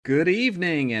Good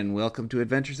evening and welcome to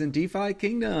Adventures in DeFi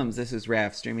Kingdoms. This is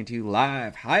Raph streaming to you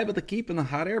live, high above the keep in the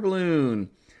hot air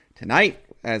balloon. Tonight,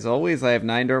 as always, I have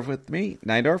Neindorf with me.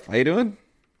 Neindorf, how you doing?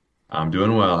 I'm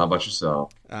doing well. How about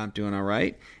yourself? I'm doing all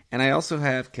right. And I also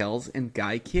have Kells and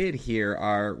Guy Kidd here,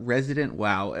 our resident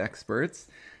WoW experts,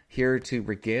 here to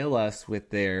regale us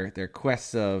with their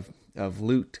quests of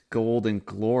loot, gold, and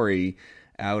glory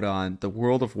out on the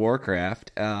World of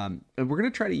Warcraft. And we're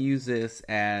going to try to use this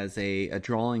as a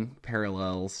drawing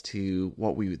parallels to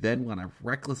what we then want to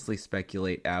recklessly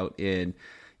speculate out in,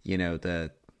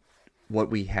 the what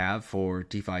we have for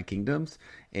DeFi Kingdoms,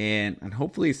 and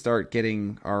hopefully start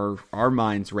getting our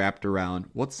minds wrapped around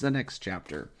what's the next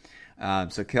chapter.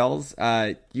 So, Kells,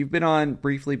 you've been on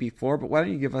briefly before, but why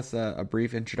don't you give us a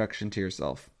brief introduction to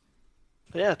yourself?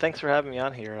 Yeah, thanks for having me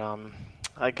on here.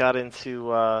 I got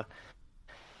into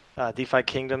DeFi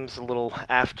Kingdoms a little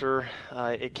after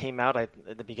it came out.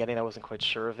 At the beginning, I wasn't quite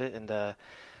sure of it, and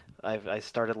I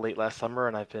started late last summer,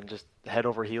 and I've been just head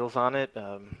over heels on it.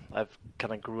 I've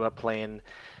kind of grew up playing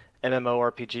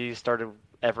MMORPGs, started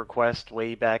EverQuest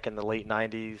way back in the late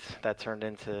 90s. That turned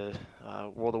into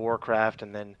World of Warcraft,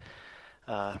 and then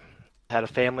uh, had a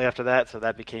family after that, so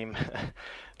that became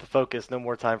the focus. No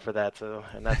more time for that,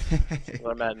 and that's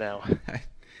where I'm at now.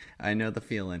 I know the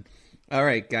feeling. All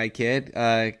right, Guy Kid,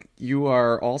 you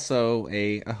are also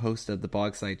a host of the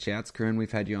Bogside Chats crew, and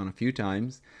we've had you on a few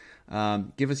times.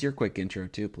 Give us your quick intro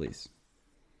too, please.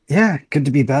 Yeah, good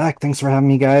to be back. Thanks for having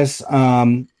me, guys.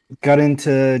 Got into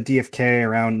DFK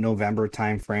around November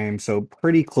timeframe, so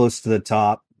pretty close to the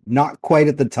top. Not quite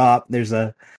at the top. There's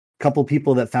a couple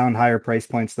people that found higher price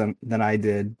points than I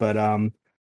did, but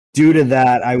due to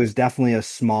that, I was definitely a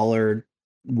smaller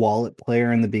wallet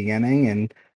player in the beginning,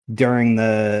 and during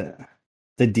the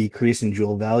decrease in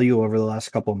jewel value over the last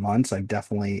couple of months, I've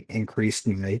definitely increased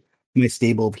my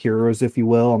stable of heroes, if you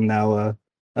will. I'm now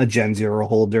a Gen Zero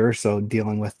holder, so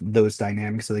dealing with those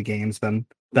dynamics of the game's been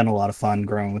a lot of fun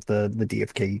growing with the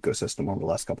DFK ecosystem over the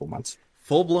last couple of months.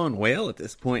 Full blown whale at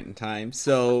this point in time.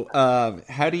 So,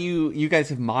 how do you guys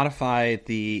have modified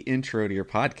the intro to your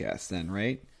podcast then,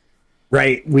 right?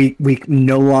 Right, we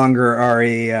no longer are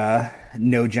a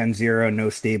no Gen Zero, no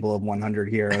stable of 100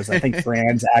 heroes. I think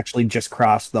Franz actually just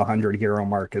crossed the 100 hero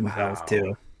mark himself Wow,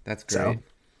 too. that's So great.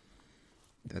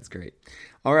 That's great.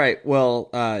 All right. Well,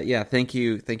 yeah. Thank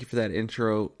you for that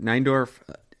intro, Neindorf.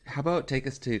 How about take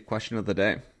us to question of the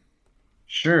day?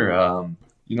 Sure.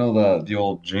 The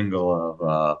old jingle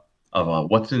of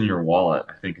what's in your wallet,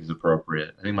 I think is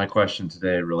appropriate. I think my question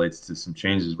today relates to some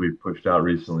changes we've pushed out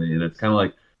recently, and it's kind of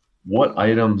like, what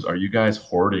items are you guys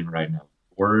hoarding right now?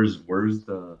 Where's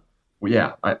the well,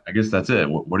 yeah, I guess that's it.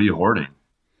 What are you hoarding?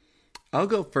 I'll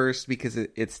go first because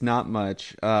it's not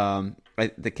much.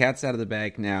 The cat's out of the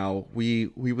bag now. We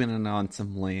went in on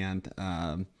some land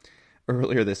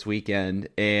earlier this weekend,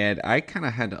 and I kind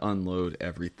of had to unload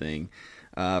everything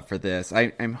for this.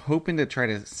 I'm hoping to try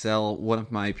to sell one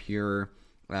of my pure,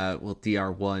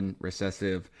 DR1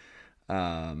 recessive,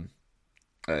 um,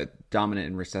 dominant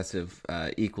and recessive,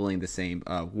 equaling the same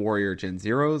warrior Gen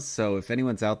Zeros. So if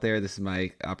anyone's out there, this is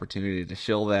my opportunity to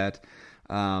shill that.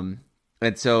 Um,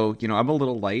 and so, I'm a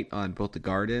little light on both the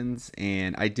gardens,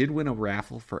 and I did win a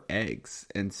raffle for eggs.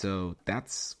 And so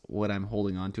that's what I'm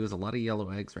holding on to is a lot of yellow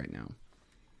eggs right now.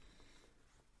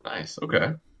 Nice.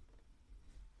 Okay.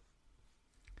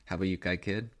 How about you, Guy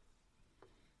Kid?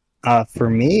 for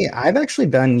me, I've actually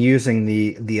been using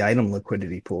the item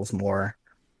liquidity pools more.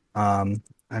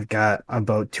 I've got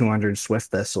about 200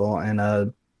 Swift Thistle and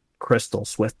a Crystal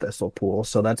Swift Thistle pool,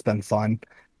 so that's been fun.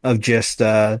 Of just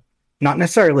not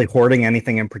necessarily hoarding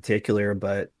anything in particular,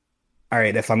 but all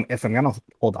right, if I'm gonna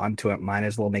hold on to it, might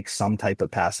as well make some type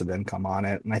of passive income on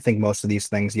it. And I think most of these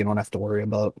things you don't have to worry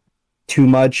about too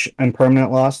much and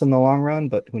permanent loss in the long run,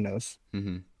 but who knows?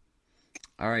 Mm-hmm.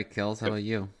 All right, Kels, how about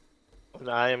you? And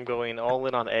I am going all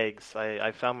in on eggs.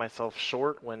 I found myself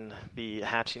short when the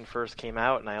hatching first came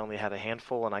out, and I only had a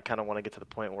handful, and I kind of want to get to the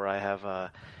point where I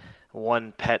have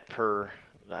one pet per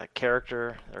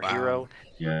character or Wow. hero,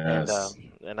 and Yes.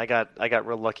 I got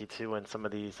real lucky too in some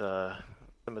of these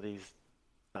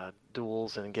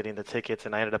duels and getting the tickets,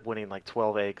 and I ended up winning like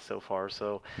 12 eggs so far.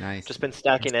 So Nice. just been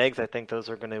stacking eggs. I think those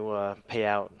are going to pay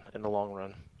out in the long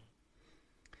run.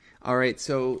 All right,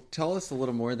 so tell us a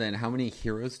little more then. How many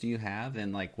heroes do you have,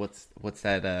 and like what's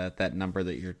that number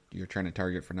that you're trying to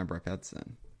target for number of pets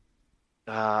then?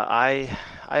 I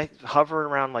hover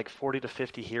around like 40 to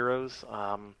 50 heroes.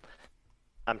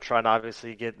 I'm trying to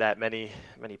obviously get that many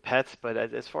pets, but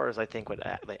as far as I think with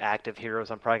the active heroes,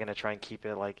 I'm probably going to try and keep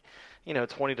it like,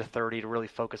 20 to 30 to really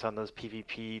focus on those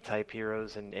PvP type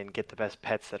heroes and get the best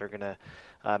pets that are going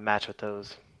to match with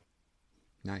those.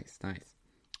 Nice, nice.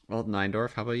 Well,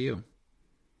 Neindorf, how about you?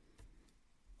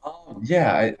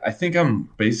 Yeah, I think I'm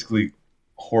basically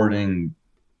hoarding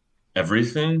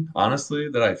everything, honestly,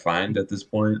 that I find at this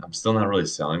point. I'm still not really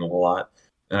selling a whole lot.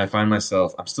 And I find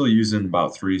myself, I'm still using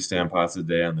about three stamp pots a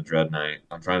day on the Dread Knight.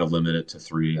 I'm trying to limit it to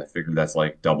three. I figure that's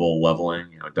like double leveling,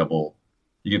 double,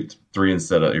 you get three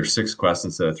instead of your six quests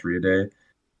instead of three a day.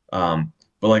 But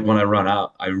like when I run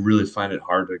out, I really find it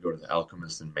hard to go to the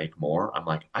alchemist and make more. I'm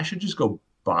like, I should just go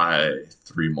buy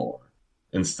three more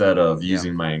instead of Yeah.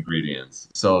 using my ingredients.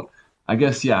 So I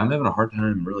guess, yeah, I'm having a hard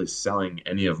time really selling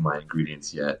any of my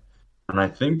ingredients yet. And I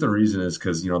think the reason is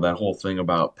because, that whole thing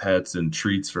about pets and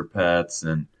treats for pets.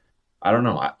 And I don't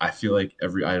know, I feel like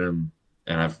every item,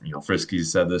 and Frisky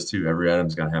said this too, every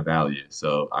item's gonna have value.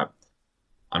 So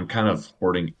I'm kind of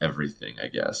hoarding everything, I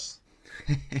guess.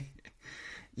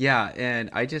 Yeah, and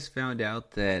I just found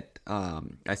out that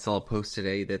I saw a post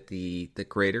today that the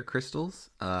greater crystals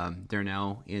they're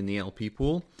now in the LP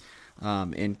pool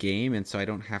in game, and so I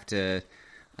don't have to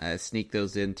sneak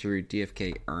those in through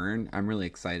DFK Earn. I'm really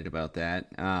excited about that.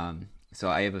 So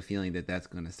I have a feeling that that's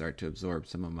going to start to absorb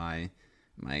some of my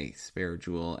spare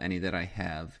jewel, any that I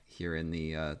have here in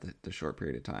the short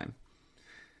period of time.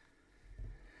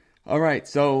 All right,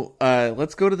 so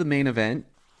let's go to the main event.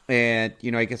 And,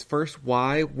 I guess first,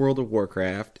 why World of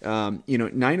Warcraft?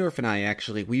 Ninorf and I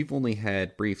actually, we've only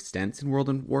had brief stints in World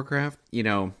of Warcraft.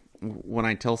 When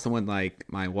I tell someone like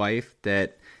my wife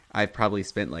that I've probably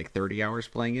spent like 30 hours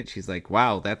playing it, she's like,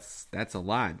 wow, that's a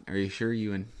lot. Are you sure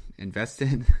you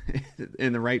invested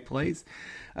in the right place?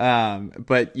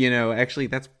 But, actually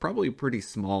that's probably pretty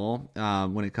small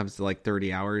when it comes to like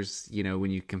 30 hours,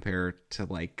 when you compare to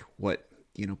like what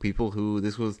people who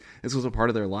this was a part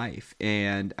of their life.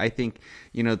 And I think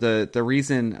the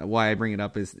reason why I bring it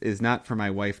up is not for my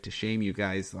wife to shame you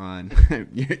guys on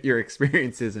your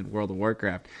experiences in World of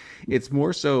Warcraft. It's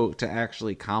more so to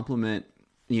actually compliment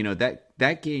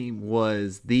that game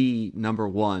was the number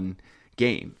one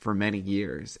game for many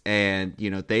years, and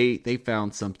they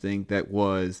found something that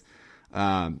was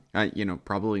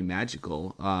probably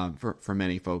magical for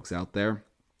many folks out there.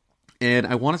 And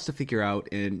I want us to figure out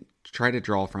and try to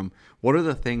draw from what are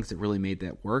the things that really made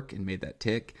that work and made that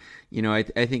tick. I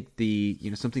think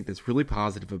something that's really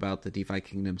positive about the DeFi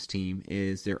Kingdoms team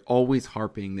is they're always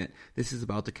harping that this is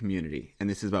about the community and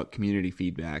this is about community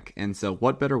feedback. And so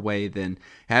what better way than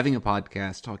having a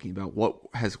podcast talking about what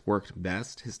has worked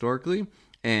best historically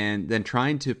and then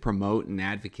trying to promote and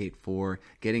advocate for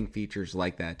getting features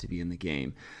like that to be in the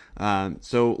game.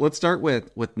 So let's start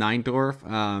with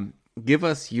Neindorf. Give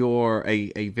us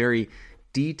a very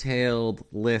detailed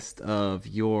list of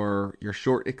your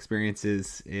short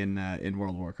experiences in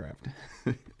World of Warcraft.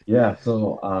 Yeah,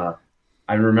 so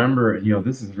I remember,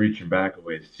 this is reaching back a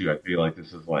ways too. I feel like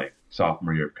this is like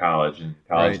sophomore year of college, and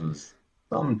college Right. was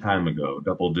some time ago,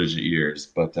 double digit years.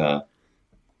 But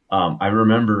I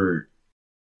remember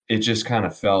it just kind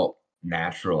of felt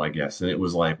natural, I guess. And it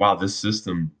was like, wow, this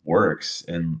system works.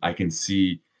 And I can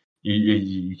see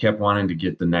you kept wanting to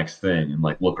get the next thing and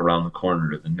like look around the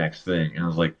corner to the next thing. And I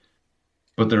was like,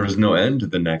 but there was no end to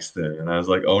the next thing. And I was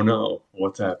like, oh no,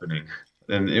 what's happening?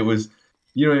 And it was,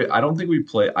 I don't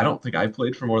think I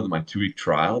played for more than my 2 week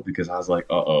trial because I was like,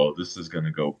 uh-oh, this is going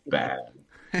to go bad.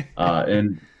 Uh,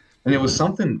 and, and it was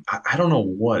something, I don't know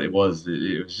what it was.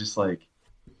 It was just like,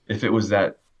 if it was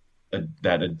that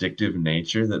addictive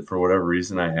nature that for whatever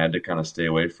reason I had to kind of stay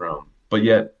away from. But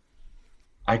yet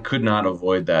I could not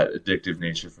avoid that addictive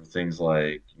nature for things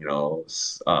like,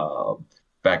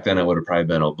 back then it would have probably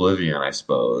been Oblivion, I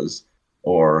suppose,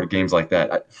 or games like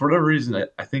that. For whatever reason,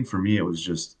 I think for me it was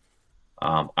just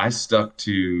I stuck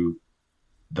to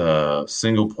the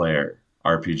single player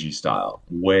RPG style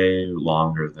way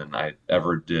longer than I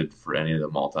ever did for any of the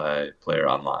multiplayer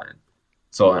online.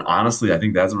 So and honestly, I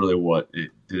think that's really what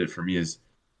it did it for me is,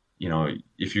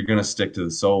 if you're gonna stick to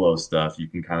the solo stuff, you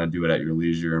can kind of do it at your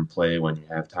leisure and play when you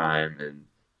have time. And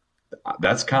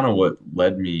that's kind of what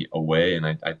led me away, and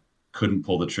I couldn't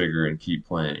pull the trigger and keep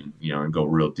playing, and go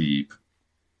real deep.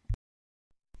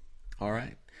 All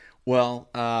right. Well,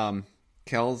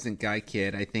 Kells and Guy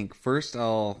Kid, I think first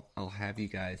I'll have you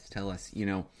guys tell us,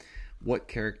 what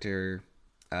character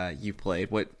you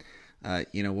played, what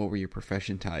were your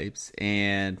profession types,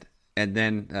 and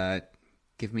then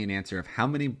give me an answer of how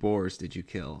many boars did you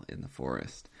kill in the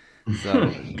forest.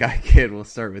 So, Guy Kid, we'll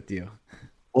start with you.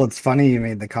 Well, it's funny you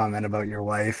made the comment about your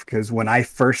wife because when I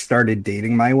first started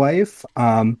dating my wife,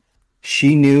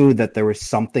 she knew that there was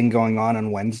something going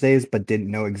on Wednesdays, but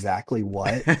didn't know exactly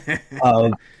what.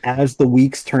 As the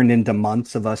weeks turned into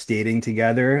months of us dating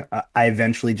together, I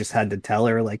eventually just had to tell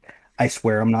her, like, I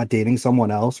swear I'm not dating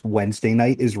someone else. Wednesday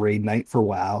night is raid night for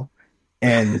WoW,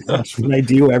 and that's what I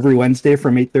do every Wednesday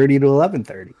from 8:30 to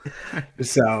 11:30.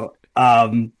 So,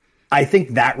 I think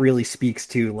that really speaks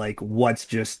to like what's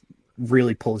just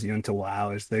really pulls you into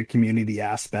WoW is the community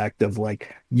aspect of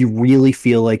like you really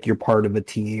feel like you're part of a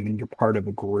team and you're part of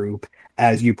a group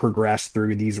as you progress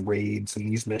through these raids and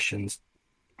these missions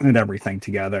and everything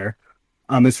together.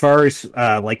 As far as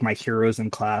like my heroes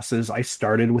and classes, I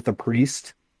started with a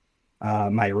priest.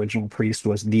 My original priest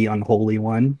was the unholy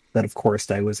one. That of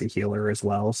course I was a healer as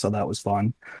well, so that was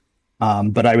fun.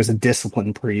 But I was a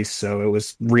disciplined priest, so it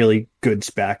was really good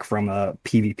spec from a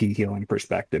PvP healing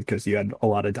perspective because you had a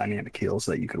lot of dynamic heals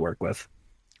that you could work with.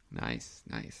 Nice,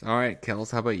 nice. All right,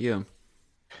 Kels, how about you?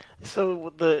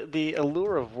 So the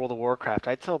allure of World of Warcraft,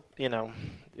 I tell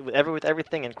with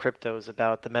everything in crypto is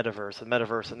about the metaverse,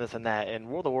 and this and that. And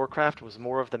World of Warcraft was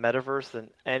more of the metaverse than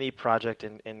any project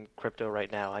in crypto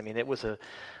right now. I mean, it was a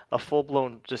full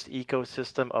blown just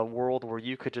ecosystem, a world where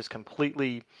you could just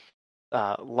completely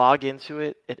log into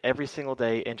it every single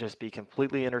day and just be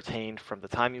completely entertained from the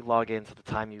time you log in to the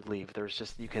time you leave. There's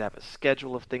just you could have a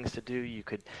schedule of things to do. You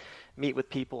could meet with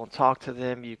people and talk to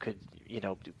them. You could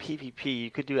do PvP. You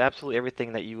could do absolutely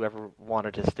everything that you ever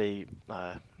wanted to stay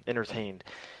entertained.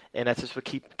 And that's just what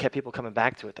kept people coming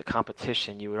back to it. The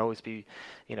competition, you would always be,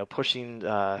 pushing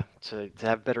to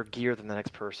have better gear than the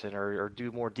next person, or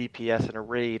do more DPS in a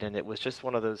raid. And it was just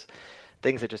one of those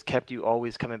things that just kept you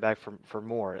always coming back for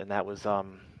more, and that was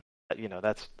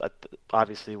that's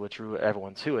obviously what drew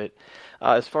everyone to it.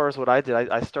 As far as what I did,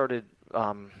 I started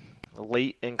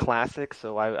late in classic,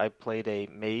 so I played a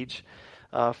mage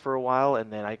for a while,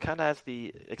 and then I kind of, as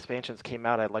the expansions came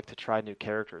out, I'd like to try new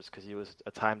characters because it was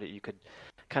a time that you could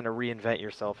kind of reinvent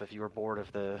yourself if you were bored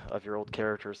of your old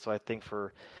characters. So I think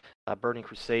for Burning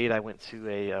Crusade, I went to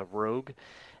a rogue,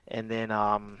 and then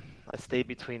I stayed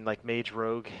between like mage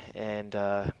rogue and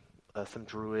some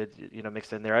druid,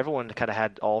 mixed in there. Everyone kind of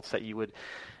had alts that you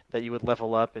would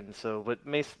level up, and so but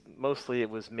mostly it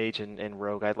was mage and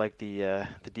rogue. I like the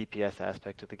DPS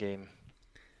aspect of the game.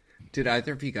 Did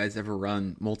either of you guys ever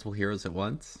run multiple heroes at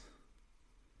once?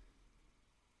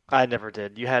 I never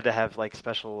did. You had to have like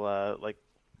special like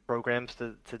programs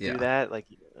to do Yeah. that. Like,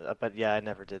 but yeah, I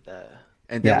never did that.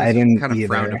 And that Yeah, I was didn't kind of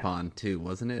frowned either. upon too,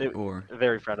 wasn't it? It Or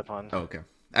very frowned upon. oh, okay.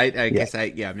 I Yeah. guess I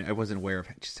mean, I wasn't aware of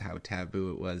just how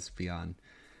taboo it was beyond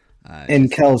And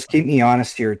just Kels, keep me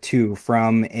honest here too.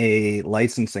 From a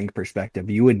licensing perspective,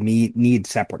 you would need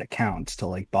separate accounts to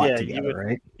like bot Yeah, you together, would.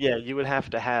 right? Yeah, you would have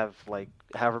to have like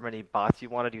however many bots you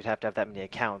wanted. You'd have to have that many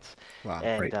accounts, wow.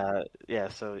 and Right. yeah,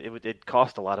 so it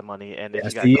cost a lot of money. And if Yeah,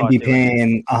 you so got you'd caught be doing it,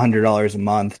 paying $100 a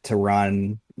month to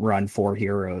run four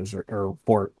heroes or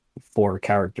four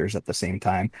characters at the same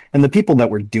time. And the people that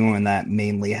were doing that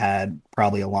mainly had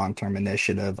probably a long-term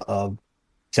initiative of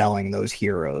selling those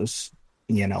heroes,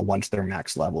 once they're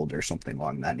max leveled or something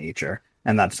along that nature.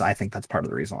 And I think that's part of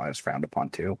the reason why it was frowned upon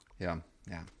too. Yeah.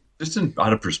 Yeah. Just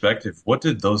out of perspective, what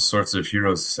did those sorts of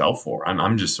heroes sell for?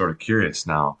 I'm just sort of curious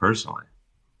now, personally.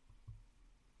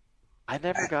 I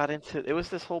never got into. It was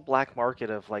this whole black market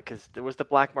of like, because there was the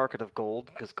black market of gold,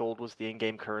 because gold was the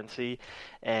in-game currency,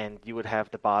 and you would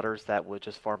have the botters that would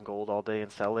just farm gold all day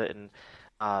and sell it, and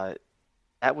uh,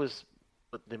 that was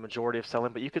the majority of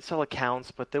selling. But you could sell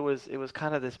accounts, but it was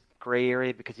kind of this gray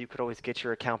area because you could always get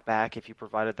your account back if you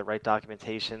provided the right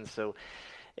documentation. So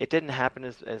it didn't happen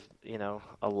as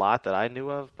a lot that I knew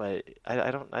of, but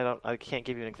I can't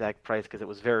give you an exact price because it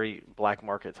was very black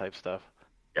market type stuff.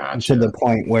 And to the Gotcha.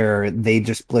 point where they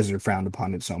just Blizzard frowned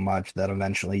upon it so much that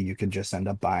eventually you could just end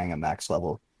up buying a max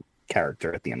level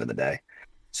character at the end of the day.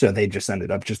 So they just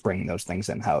ended up just bringing those things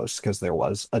in house because there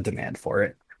was a demand for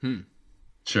it. Hmm.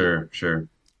 Sure, sure.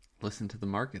 Listen to the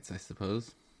markets, I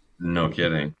suppose. No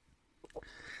kidding.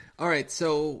 All right,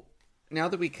 so now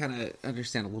that we kind of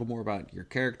understand a little more about your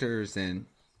characters and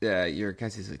your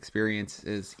guys'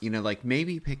 experiences, like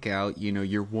maybe pick out,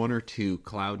 your one or two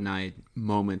Cloud9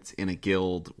 moments in a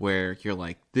guild where you're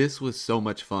like, this was so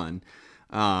much fun.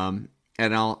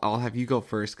 And I'll have you go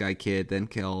first, Guy Kid, then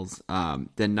Kills,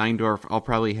 then Neindorf. I'll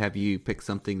probably have you pick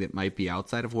something that might be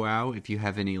outside of WoW if you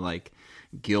have any like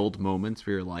guild moments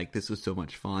where you're like, this was so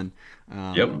much fun.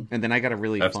 Yep, And then I got a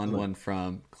really fun absolutely. one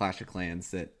from Clash of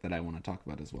Clans that I want to talk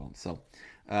about as well. So,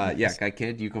 yeah, Guy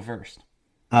Kid, you go first.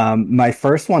 My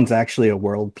first one's actually a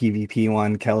world PvP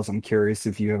one. Kels, I'm curious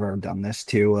if you've ever done this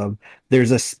too.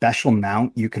 There's a special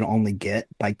mount you can only get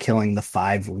by killing the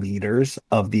 5 leaders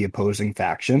of the opposing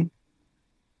faction.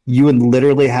 You would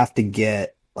literally have to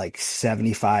get like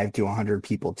 75 to 100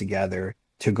 people together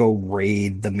to go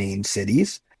raid the main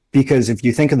cities. Because if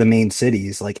you think of the main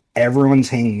cities, like everyone's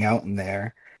hanging out in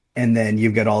there, and then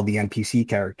you've got all the NPC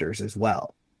characters as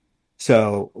well.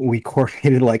 So we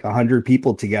coordinated like 100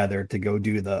 people together to go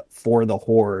do the For the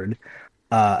Horde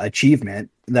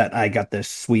achievement that I got this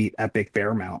sweet epic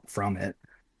bear mount from it.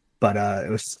 But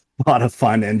it was a lot of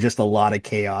fun and just a lot of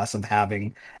chaos of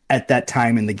having at that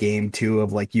time in the game too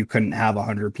of like you couldn't have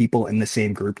 100 people in the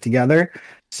same group together.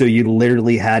 So you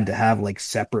literally had to have like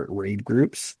separate raid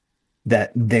groups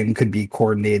that then could be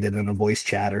coordinated in a voice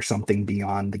chat or something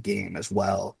beyond the game as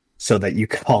well so that you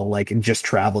could all like just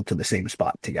travel to the same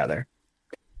spot together.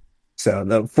 So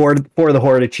the for the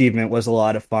Horde achievement was a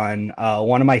lot of fun.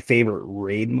 One of my favorite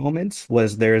raid moments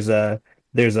was there's a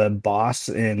boss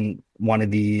in one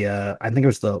of the I think it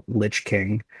was the Lich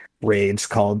King raids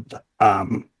called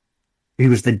he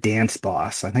was the dance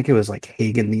boss. I think it was like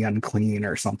Hagen the Unclean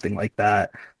or something like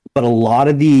that. But a lot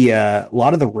of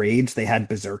the raids they had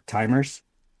berserk timers.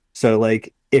 So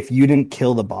like if you didn't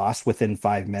kill the boss within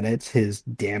 5 minutes, his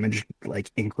damage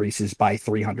like increases by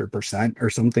 300%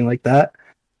 or something like that.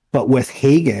 But with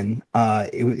Hagen,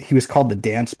 he was called the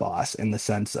dance boss in the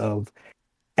sense of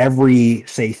every,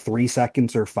 say, 3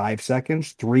 seconds or 5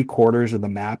 seconds, 3 quarters of the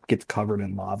map gets covered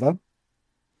in lava,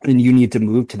 and you need to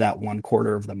move to that 1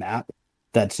 quarter of the map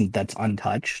that's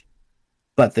untouched.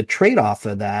 But the trade-off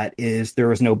of that is there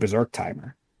was no berserk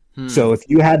timer. So Hmm. if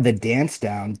you had the dance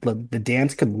down, the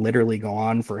dance could literally go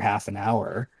on for half an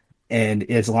hour. And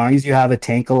as long as you have a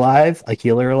tank alive, a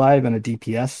healer alive, and a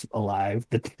DPS alive,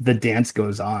 the dance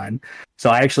goes on. So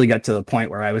I actually got to the point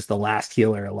where I was the last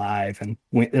healer alive, and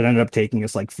it ended up taking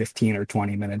us like 15 or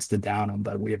 20 minutes to down him,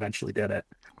 but we eventually did it.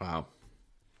 Wow.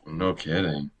 No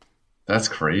kidding. That's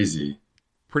crazy.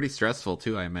 Pretty stressful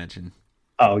too, I imagine.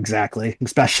 Oh, exactly.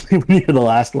 Especially when you're the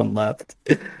last one left.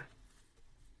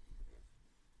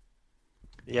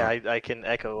 Yeah, Wow. I can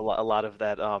echo a lot of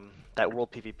that. That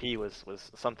World PvP was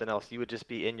something else. You would just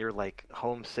be in your like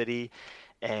home city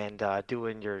and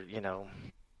doing your,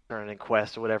 turning in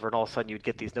quests or whatever, and all of a sudden you'd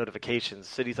get these notifications: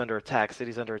 cities under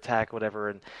attack,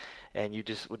 whatever, and you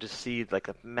just would just see like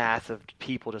a mass of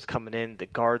people just coming in. The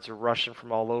guards are rushing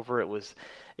from all over. It was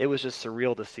just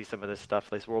surreal to see some of this stuff,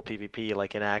 this World PvP,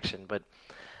 like in action. But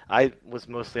I was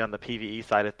mostly on the PvE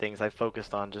side of things. I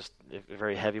focused on just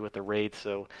very heavy with the raids.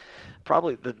 So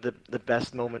probably the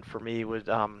best moment for me was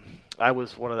I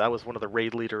was one of the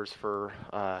raid leaders for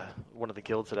one of the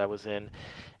guilds that I was in,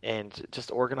 and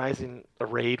just organizing a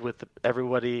raid with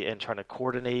everybody and trying to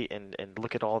coordinate and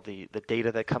look at all the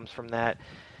data that comes from that.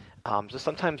 Just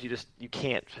sometimes you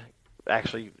can't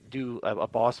actually do a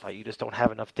boss fight. You just don't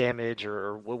have enough damage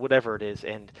or whatever it is,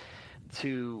 and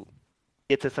to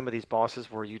get to some of these bosses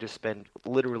where you just spend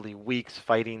literally weeks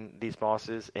fighting these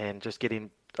bosses and just getting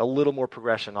a little more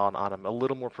progression on them, a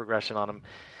little more progression on them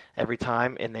every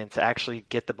time, and then to actually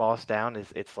get the boss down is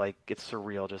it's like it's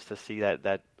surreal just to see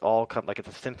that all come like it's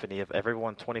a symphony of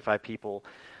everyone, 25 people,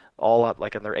 all up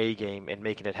like in their A game and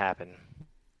making it happen.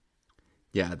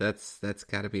 Yeah, that's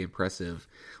got to be impressive.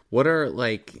 What are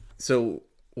like so?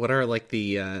 What are like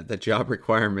the job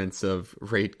requirements of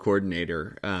raid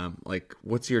coordinator? Like,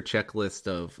 what's your checklist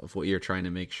of what you're trying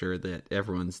to make sure that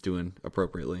everyone's doing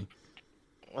appropriately?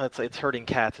 Well, it's hurting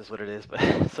cats is what it is, but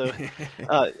so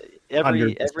uh,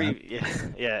 every 100%. every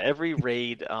yeah, every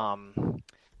raid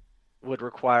would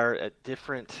require a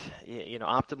different,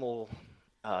 optimal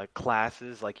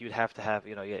classes. Like you'd have to have,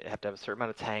 you have to have a certain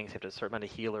amount of tanks, you have to have a certain amount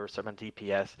of healers, a certain amount of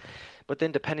DPS. But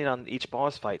then depending on each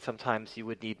boss fight, sometimes you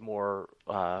would need more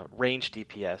range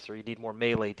DPS or you need more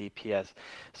melee DPS.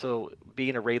 So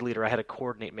being a raid leader, I had to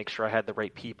coordinate, make sure I had the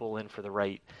right people in for the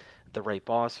right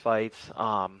boss fights.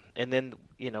 And then,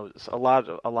 a lot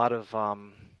of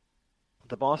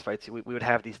the boss fights, we would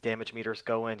have these damage meters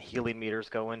going, healing meters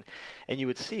going, and you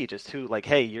would see just who, like,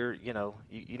 hey, you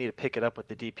need to pick it up with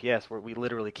the DPS, where we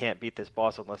literally can't beat this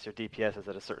boss unless your DPS is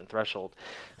at a certain threshold.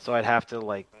 So I'd have to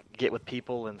like get with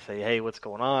people and say, hey, what's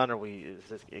going on? Is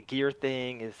this a gear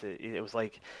thing? It was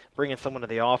like bringing someone to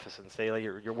the office and say like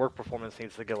your work performance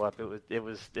needs to go up.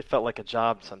 It felt like a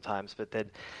job sometimes, but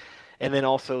then and then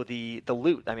also the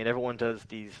loot. I mean, everyone does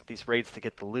these raids to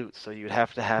get the loot, so you'd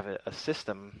have to have a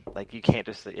system. Like you can't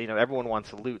just everyone wants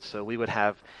the loot, so we would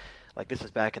have like this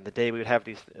is back in the day, we would have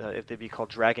these, if they'd be called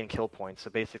dragon kill points. So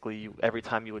basically, every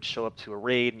time you would show up to a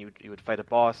raid and you would fight a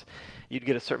boss, you'd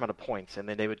get a certain amount of points, and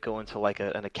then they would go into like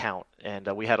an account. And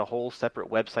we had a whole separate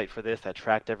website for this that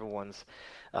tracked everyone's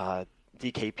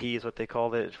DKP is what they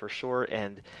called it for short.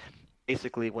 And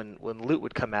basically, when loot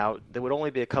would come out, there would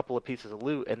only be a couple of pieces of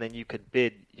loot, and then you could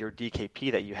bid your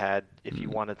DKP that you had if you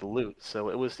wanted the loot. So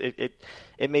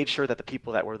it made sure that the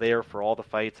people that were there for all the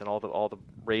fights and all the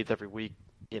raids every week,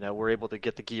 were able to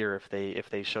get the gear if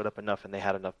they showed up enough and they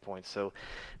had enough points. So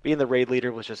being the raid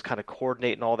leader was just kind of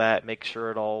coordinating all that, make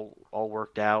sure it all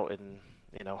worked out, and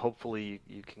hopefully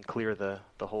you can clear the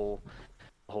whole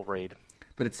raid.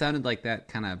 But it sounded like that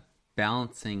kind of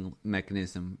balancing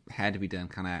mechanism had to be done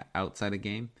kind of outside of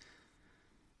game.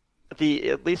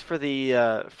 At least for the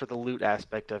loot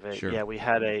aspect of it, Sure. Yeah, we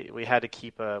had to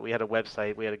keep we had a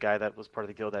website. We had a guy that was part of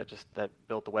the guild that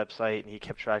built the website, and he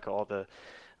kept track of all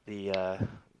the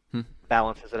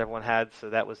balances that everyone had. So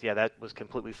that was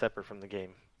completely separate from the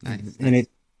game. Nice. And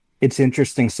it's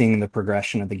interesting seeing the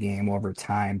progression of the game over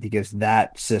time, because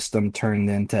that system turned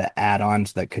into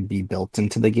add-ons that could be built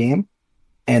into the game.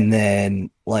 And then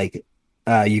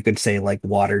you could say like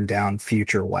watered down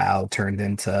future WoW turned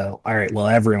into, all right, well,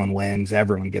 everyone wins,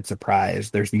 everyone gets a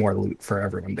prize, there's more loot for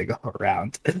everyone to go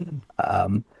around.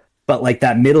 But like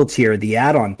that middle tier, the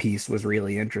add-on piece was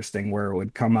really interesting, where it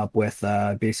would come up with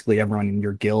basically everyone in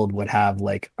your guild would have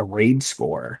like a raid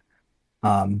score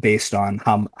based on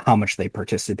how much they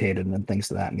participated and things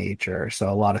of that nature. So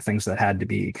a lot of things that had to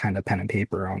be kind of pen and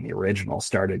paper on the original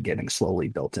started getting slowly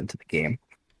built into the game.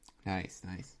 Nice.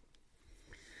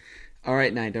 All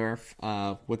right, Nidorf,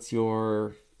 what's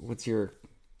your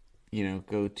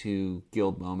go-to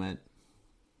guild moment?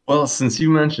 Well, since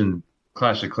you mentioned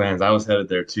Clash of Clans, I was headed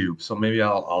there too. So maybe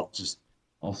I'll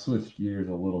switch gears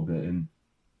a little bit, and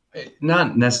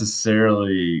not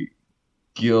necessarily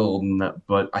guild,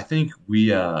 but I think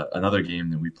we another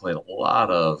game that we played a lot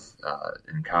of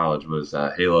in college was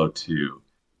Halo 2.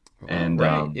 And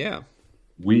right, yeah.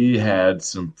 We had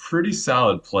some pretty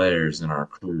solid players in our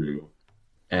crew,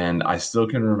 and I still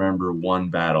can remember one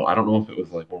battle. I don't know if it was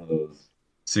like one of those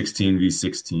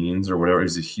 16v16s or whatever. It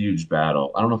was a huge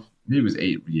battle. I don't know if maybe it was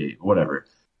 8v8, whatever.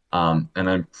 And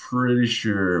I'm pretty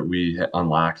sure we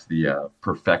unlocked the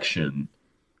perfection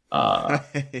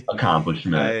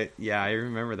accomplishment. I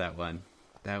remember that one.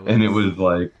 And it was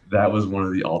like, that was one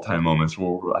of the all-time moments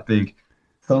where I think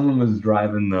someone was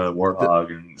driving the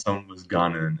Warthog and someone was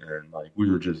gunning, and like we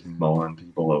were just mowing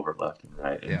people over left and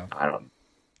right. And yeah.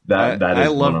 I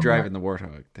love driving the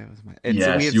Warthog. That was my. And yes,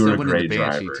 so we had you were someone a great in the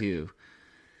Banshee driver too.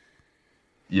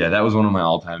 Yeah, that was one of my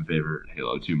all-time favorite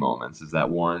Halo 2 moments. Is that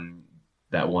one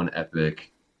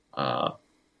epic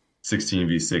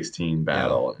 16v16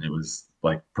 battle, and it was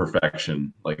like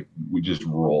perfection. Like we just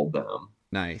rolled them.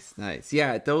 Nice.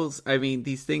 Yeah,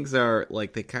 these things are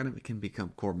like, they kind of can become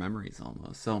core memories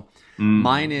almost. So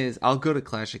mine is, I'll go to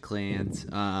Clash of Clans.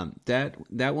 That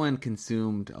one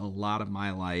consumed a lot of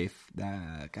my life.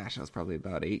 That was probably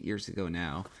about 8 years ago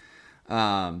now.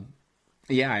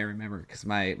 Yeah, I remember, because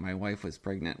my wife was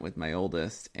pregnant with my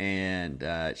oldest, and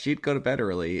she'd go to bed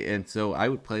early, and so I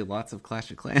would play lots of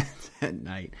Clash of Clans at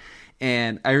night.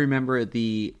 And I remember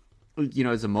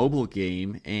as a mobile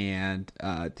game, and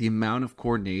the amount of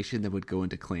coordination that would go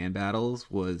into clan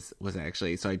battles was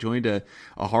actually, so I joined a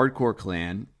hardcore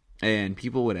clan, and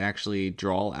people would actually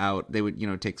draw out, they would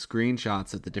take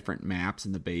screenshots of the different maps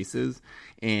and the bases,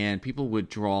 and people would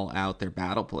draw out their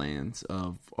battle plans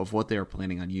of what they were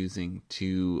planning on using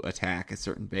to attack a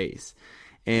certain base.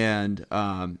 And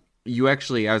I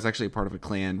was actually a part of a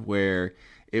clan where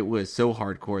it was so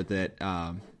hardcore that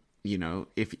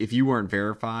if you weren't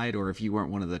verified, or if you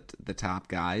weren't one of the top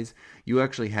guys, you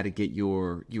actually had to get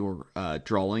your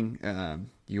drawing,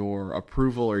 your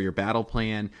approval or your battle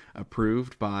plan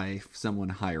approved by someone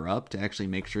higher up, to actually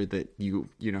make sure that you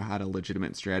had a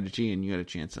legitimate strategy and you had a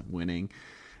chance of winning.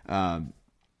 And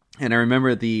I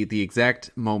remember the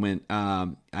exact moment.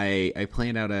 I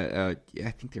planned out I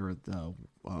think they were the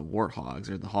warthogs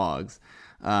or the hogs.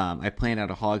 I planned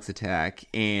out a hogs attack,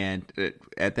 and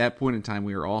at that point in time,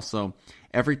 we were also,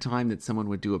 every time that someone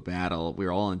would do a battle, we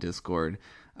were all in Discord.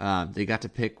 They got to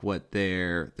pick what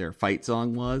their fight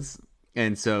song was,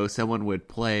 and so someone would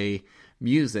play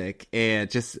music,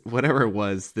 and just whatever it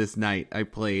was. This night I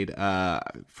played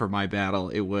for my battle,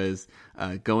 it was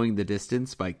Going the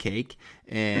Distance by Cake,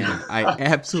 and I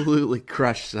absolutely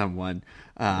crushed someone.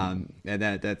 And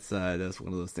that's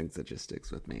one of those things that just sticks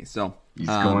with me. So he's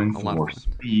going for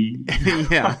speed.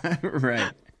 Yeah,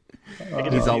 right.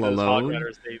 He's all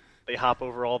alone. they hop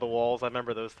over all the walls. I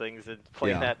remember those things and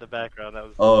playing Yeah. that in the background. That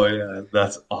was Oh yeah,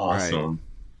 that's Right. awesome.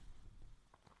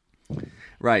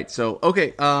 Right. So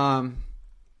okay,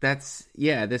 that's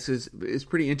this is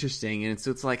pretty interesting, and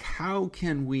so it's like how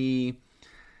can we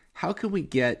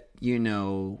get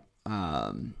or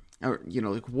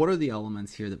like what are the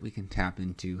elements here that we can tap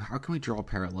into? How can we draw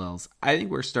parallels? I think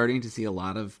we're starting to see a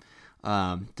lot of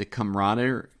the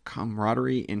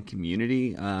camaraderie in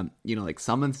community. Like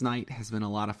Summons Night has been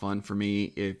a lot of fun for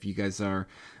me. If you guys are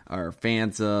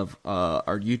fans of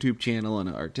our YouTube channel and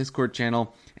our Discord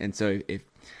channel, and so if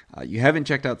you haven't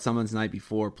checked out Summons Night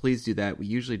before, please do that. We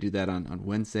usually do that on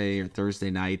Wednesday or Thursday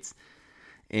nights.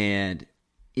 And,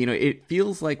 it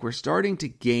feels like we're starting to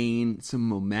gain some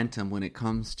momentum when it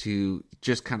comes to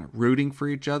just kind of rooting for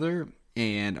each other.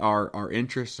 And our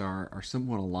interests are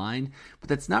somewhat aligned, but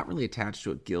that's not really attached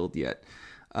to a guild yet.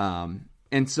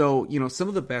 And so, some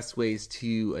of the best ways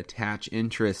to attach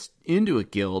interest into a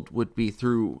guild would be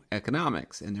through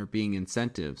economics and there being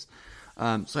incentives.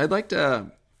 So I'd like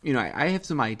to, I have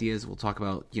some ideas we'll talk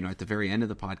about, at the very end of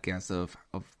the podcast of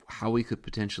how we could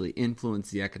potentially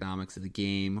influence the economics of the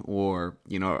game or,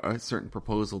 a certain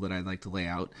proposal that I'd like to lay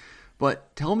out.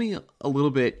 But tell me a little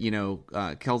bit,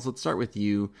 Kels, let's start with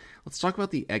you. Let's talk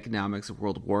about the economics of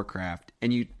World of Warcraft.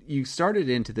 And you started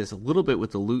into this a little bit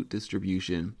with the loot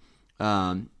distribution.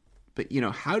 But,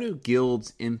 how do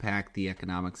guilds impact the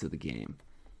economics of the game?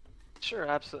 Sure,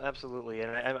 absolutely,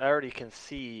 and I already can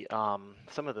see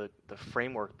some of the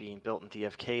framework being built in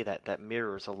DFK that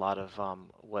mirrors a lot of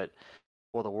what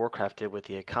World of Warcraft did with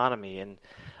the economy, and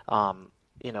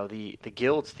the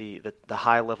guilds, the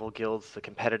high level guilds, the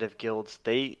competitive guilds,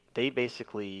 they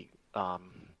basically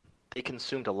they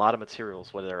consumed a lot of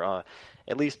materials. Whether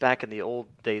at least back in the old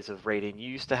days of raiding, you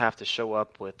used to have to show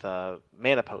up with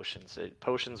mana potions.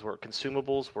 Potions were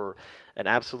consumables were an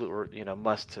absolute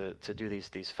must to do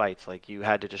these fights. Like you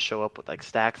had to just show up with like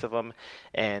stacks of them,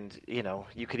 and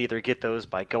you could either get those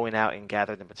by going out and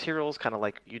gathering the materials, kind of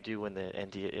like you do in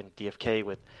DFK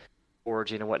with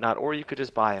Origin and whatnot, or you could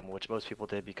just buy them, which most people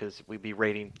did because we'd be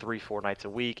raiding 3-4 nights a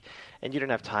week, and you didn't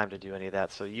have time to do any of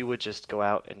that. So you would just go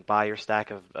out and buy your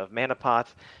stack of mana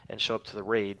pots and show up to the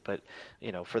raid. But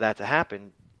for that to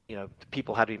happen,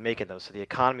 people had to be making those. So the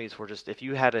economies were just if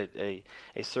you had a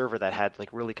server that had like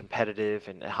really competitive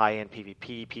and high end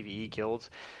PvP, PvE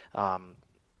guilds,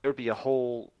 there'd be a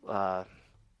whole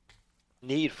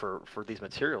need for these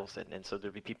materials, and so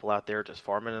there'd be people out there just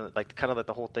farming, like kind of like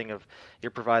the whole thing of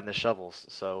you're providing the shovels.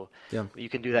 So Yeah. you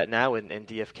can do that now in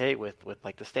DFK with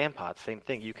like the stand pots. Same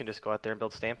thing. You can just go out there and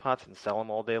build stand pots and sell them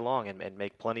all day long and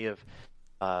make plenty of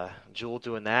jewel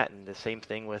doing that. And the same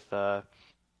thing with World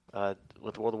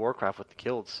of Warcraft with the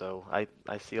guilds. So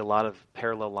I see a lot of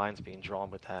parallel lines being drawn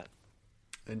with that.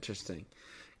 Interesting.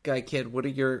 Guy Kid, what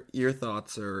are your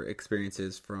thoughts or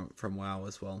experiences from WoW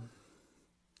as well?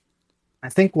 I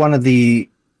think one of the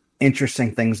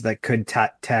interesting things that could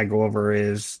tag over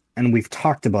is, and we've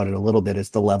talked about it a little bit, is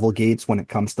the level gates when it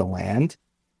comes to land.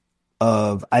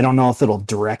 I don't know if it'll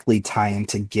directly tie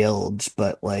into guilds,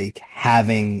 but like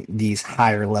having these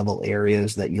higher level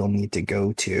areas that you'll need to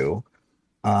go to.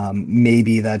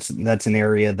 Maybe that's an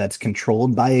area that's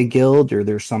controlled by a guild, or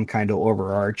there's some kind of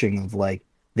overarching of like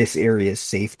this area is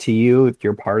safe to you if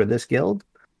you're part of this guild.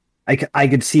 I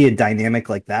could see a dynamic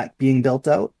like that being built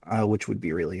out, which would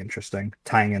be really interesting,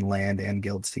 tying in land and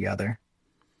guilds together.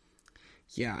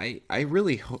 Yeah, I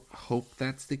really hope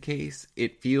that's the case.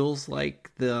 It feels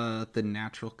like the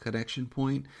natural connection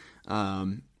point.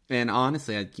 And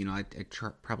honestly, I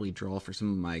probably draw for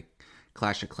some of my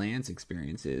Clash of Clans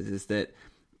experiences is that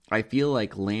I feel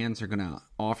like lands are going to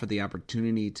offer the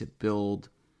opportunity to build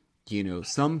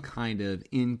some kind of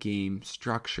in-game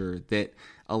structure that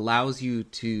allows you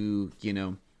to,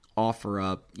 offer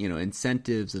up,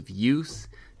 incentives of use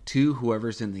to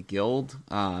whoever's in the guild.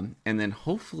 And then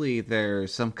hopefully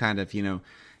there's some kind of,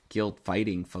 guild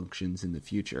fighting functions in the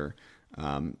future.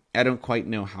 I don't quite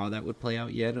know how that would play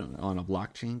out yet on a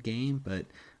blockchain game, but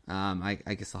I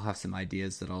guess I'll have some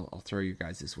ideas that I'll throw your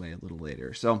guys' way a little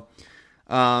later. So,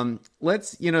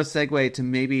 let's segue to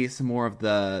maybe some more of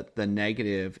the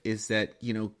negative is that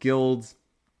guilds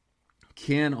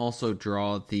can also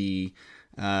draw the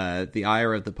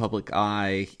ire of the public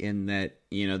eye in that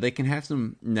they can have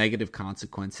some negative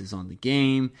consequences on the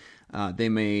game. They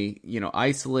may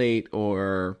isolate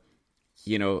or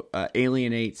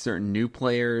alienate certain new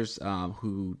players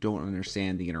who don't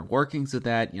understand the inner workings of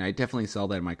that. I definitely saw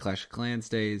that in my Clash of Clans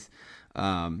days.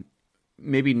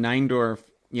 Maybe Neindorf,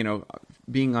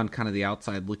 being on kind of the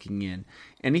outside looking in,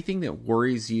 anything that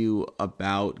worries you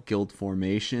about guild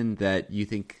formation that you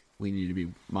think we need to be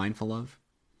mindful of?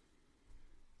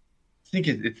 think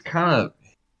it's kind of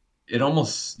it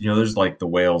almost, there's like the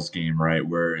whales game, right?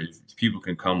 Where if people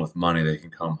can come with money, they can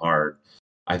come hard.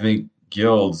 I think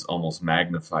guilds almost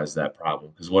magnifies that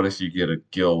problem because what if you get a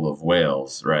guild of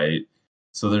whales, right?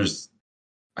 So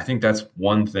I think that's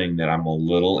one thing that I'm a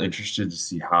little interested to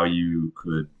see how you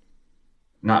could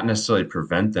not necessarily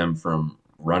prevent them from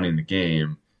running the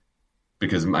game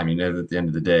because I mean at the end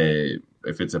of the day,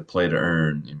 if it's a play to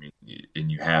earn, I mean,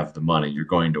 and you have the money, you're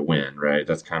going to win, right?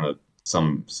 That's kind of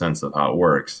some sense of how it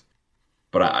works.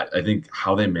 But I think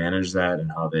how they manage that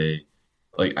and how they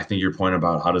like I think your point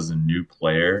about how does a new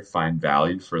player find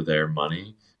value for their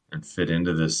money and fit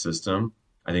into this system,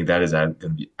 I think that is going to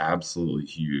be absolutely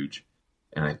huge.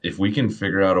 And if we can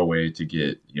figure out a way to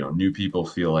get, new people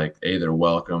feel like, A, they're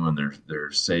welcome and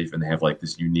they're safe and they have like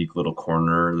this unique little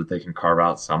corner that they can carve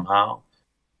out somehow.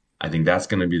 I think that's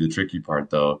going to be the tricky part,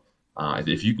 though.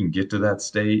 If you can get to that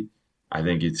state, I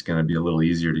think it's going to be a little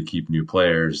easier to keep new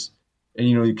players.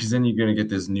 And, because then you're going to get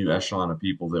this new echelon of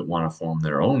people that want to form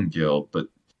their own guild. But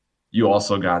you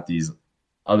also got these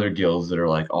other guilds that are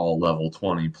like all level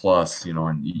 20 plus, so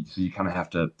you kind of have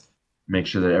to make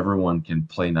sure that everyone can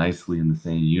play nicely in the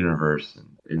same universe.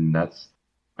 And I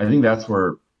think that's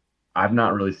where I've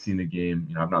not really seen a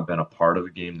game, I've not been a part of a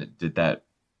game that did that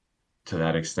to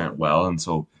that extent well. And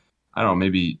so I don't know,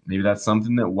 maybe that's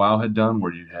something that WoW had done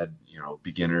where you had,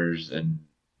 beginners and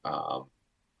um,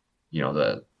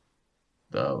 the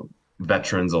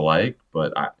veterans alike,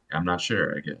 but I'm not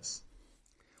sure, I guess.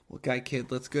 Well, Guy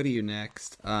Kid, let's go to you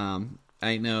next.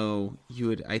 I know you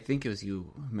would. I think it was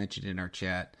you who mentioned in our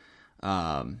chat.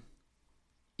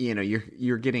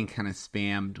 You're getting kind of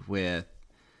spammed with,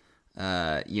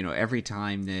 every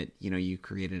time that you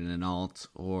created an alt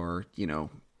or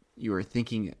you were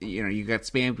thinking, you got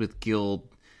spammed with guild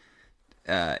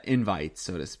invites,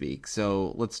 so to speak.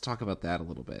 So let's talk about that a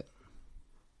little bit.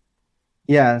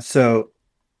 Yeah, so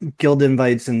guild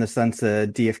invites in the sense of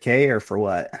DFK or for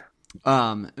what?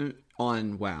 On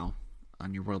WoW,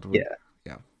 on your World of Yeah.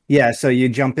 yeah. Yeah, so you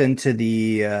jump into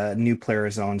the new player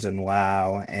zones in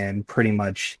WoW, and pretty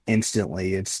much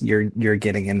instantly you're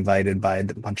getting invited by a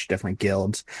bunch of different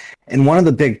guilds. And one of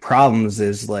the big problems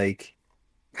is like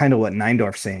kind of what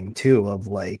Neindorf's saying too, of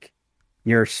like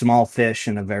you're small fish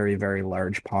in a very, very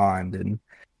large pond. And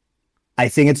I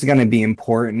think it's going to be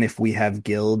important if we have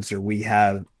guilds or we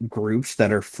have groups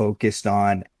that are focused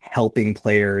on helping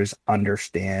players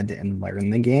understand and learn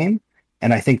the game.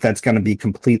 And I think that's going to be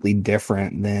completely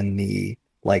different than the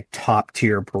like top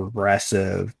tier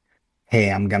progressive,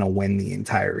 hey, I'm going to win the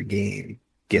entire game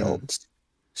guilds.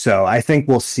 So I think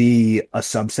we'll see a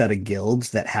subset of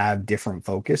guilds that have different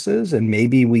focuses, and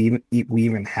maybe we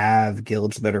even have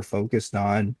guilds that are focused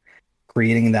on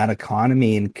creating that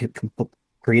economy and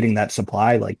creating that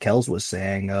supply, like Kels was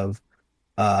saying, of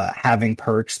having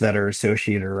perks that are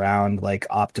associated around like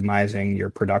optimizing your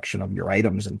production of your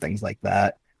items and things like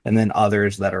that, and then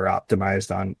others that are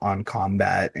optimized on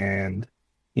combat and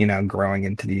growing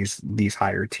into these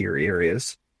higher tier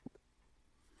areas.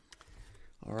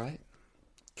 All right.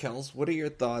 Kels, what are your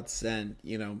thoughts and,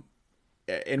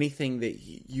 anything that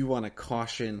you want to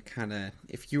caution kind of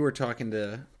if you were talking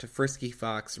to Frisky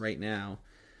Fox right now,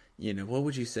 what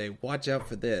would you say? Watch out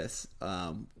for this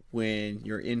when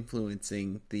you're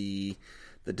influencing the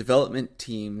development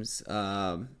team's,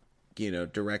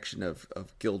 direction of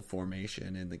guild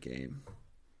formation in the game.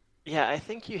 Yeah, I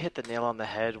think you hit the nail on the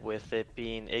head with it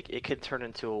being it could turn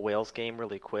into a whales game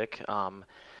really quick.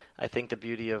 I think the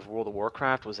beauty of World of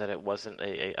Warcraft was that it wasn't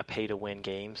a pay to win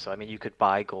game. So I mean, you could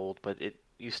buy gold, but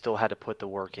you still had to put the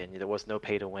work in. There was no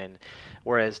pay to win.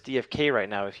 Whereas DFK right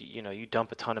now, if you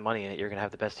dump a ton of money in it, you're gonna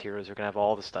have the best heroes. You're gonna have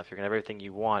all the stuff. You're gonna have everything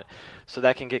you want. So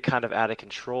that can get kind of out of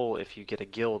control if you get a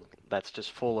guild that's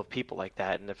just full of people like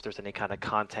that. And if there's any kind of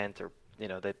content or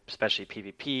that especially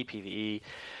PvP, PvE.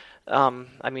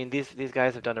 I mean, these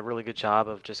guys have done a really good job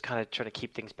of just kind of trying to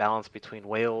keep things balanced between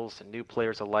whales and new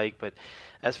players alike. But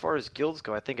as far as guilds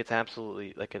go, I think it's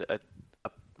absolutely like a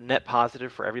net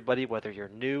positive for everybody, whether you're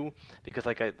new, because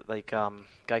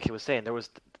Geico was saying, there was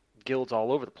guilds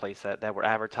all over the place that were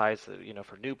advertised,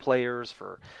 for new players,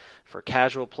 for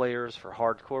casual players, for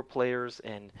hardcore players,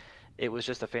 and it was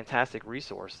just a fantastic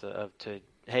resource to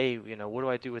hey, what do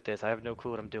I do with this? I have no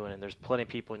clue what I'm doing, and there's plenty of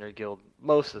people in your guild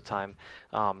most of the time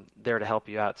there to help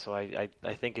you out. So I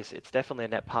think it's definitely a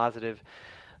net positive.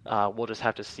 We'll just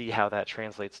have to see how that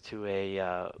translates to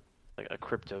a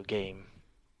crypto game.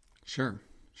 Sure.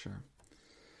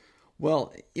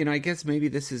 Well, I guess maybe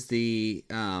this is the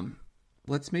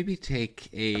let's maybe take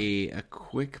a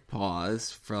quick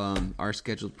pause from our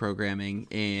scheduled programming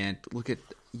and look at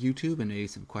YouTube and maybe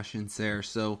some questions there.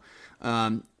 So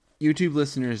YouTube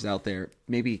listeners out there,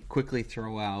 maybe quickly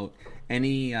throw out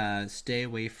any stay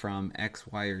away from X,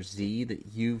 Y, or Z that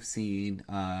you've seen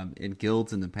in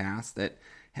guilds in the past that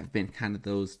have been kind of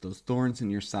those thorns in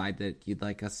your side that you'd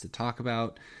like us to talk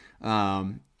about.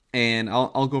 And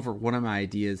I'll go over one of my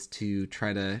ideas to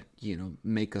try to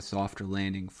make a softer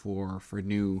landing for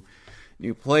new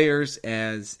players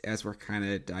as we're kind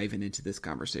of diving into this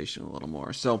conversation a little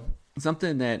more. So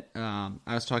something that I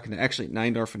was talking to actually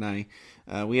Neindorf and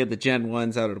I, we had the Gen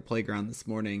 1s out at a playground this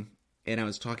morning, and I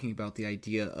was talking about the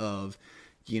idea of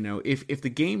if the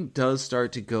game does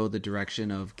start to go the direction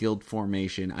of guild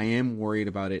formation, I am worried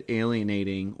about it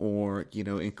alienating or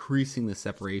increasing the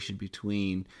separation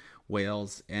between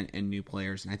whales and new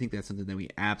players, and I think that's something that we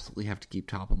absolutely have to keep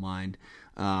top of mind.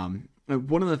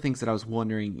 One of the things that I was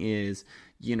wondering is,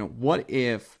 what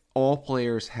if all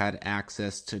players had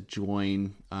access to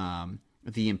join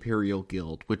the Imperial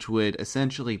Guild, which would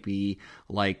essentially be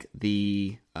like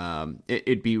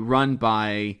it'd be run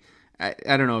by,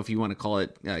 I don't know if you want to call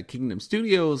it Kingdom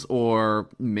Studios, or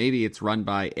maybe it's run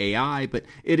by AI, but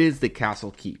it is the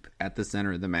Castle Keep at the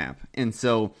center of the map. And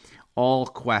so all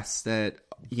quests that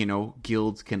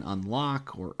guilds can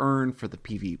unlock or earn for the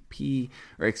PvP,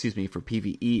 or excuse me, for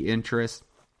PvE interest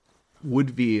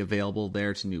would be available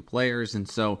there to new players. And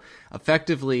so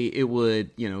effectively it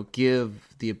would,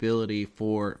 give the ability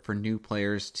for new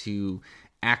players to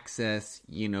access,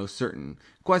 certain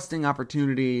questing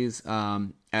opportunities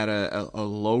at a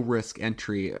low risk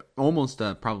entry, almost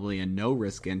probably a no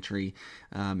risk entry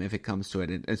if it comes to it.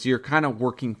 And so you're kind of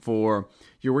working for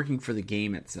the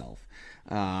game itself.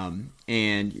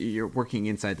 And you're working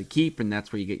inside the keep, and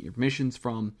that's where you get your missions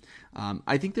from.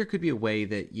 I think there could be a way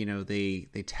that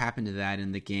they tap into that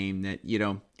in the game, that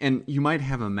and you might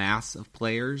have a mass of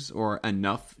players or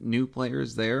enough new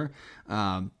players there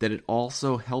that it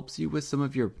also helps you with some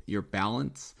of your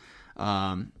balance.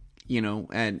 And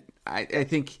I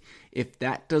think if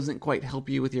that doesn't quite help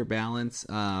you with your balance,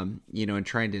 and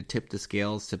trying to tip the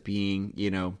scales to being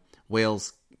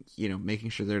whales, making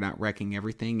sure they're not wrecking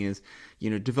everything, is,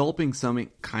 developing some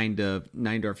kind of,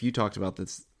 Neindorf, you talked about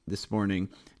this morning,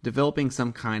 developing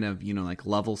some kind of, like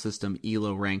level system,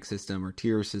 ELO rank system or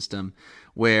tier system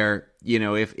where,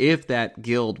 if that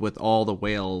guild with all the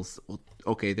whales,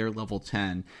 okay, they're level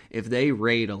 10, if they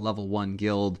raid a level 1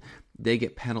 guild, they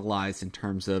get penalized in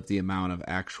terms of the amount of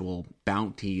actual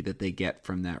bounty that they get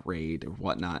from that raid or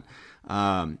whatnot.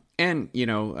 And,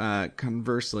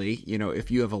 conversely, if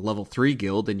you have a level 3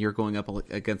 guild and you're going up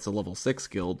against a level 6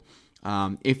 guild,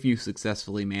 if you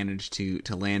successfully manage to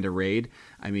land a raid,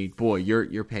 I mean, boy,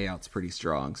 your payout's pretty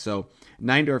strong. So,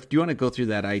 Neindorf, do you want to go through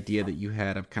that idea that you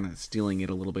had? I'm kind of stealing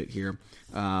it a little bit here.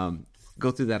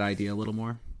 Go through that idea a little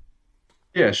more.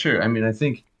 Yeah, sure. I mean, I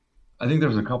think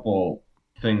there's a couple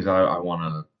things I want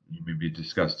to maybe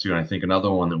discuss too. And I think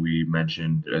another one that we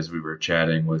mentioned as we were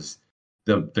chatting was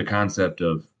the concept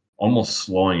of almost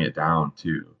slowing it down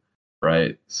too,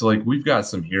 right? So like we've got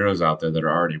some heroes out there that are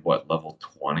already level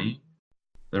 20.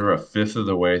 They're a fifth of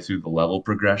the way through the level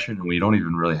progression, and we don't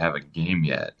even really have a game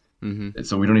yet. Mm-hmm. And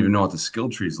so we don't even know what the skill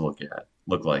trees look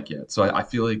like yet. So I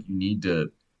feel like you need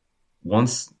to,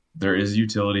 once there is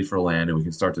utility for land and we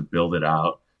can start to build it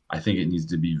out, I think it needs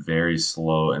to be very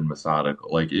slow and methodical.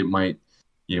 Like it might,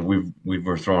 we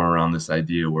were throwing around this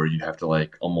idea where you have to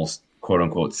like almost quote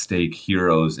unquote stake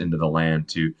heroes into the land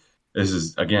to. This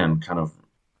is again kind of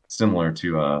similar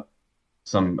to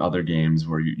some other games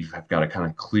where you have got to kind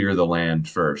of clear the land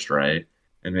first, right?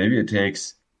 And maybe it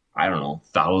takes, I don't know,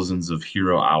 thousands of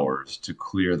hero hours to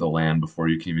clear the land before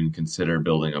you can even consider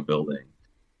building a building.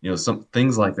 Some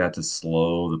things like that to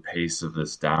slow the pace of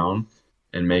this down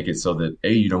and make it so that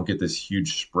A, you don't get this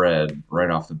huge spread right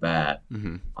off the bat.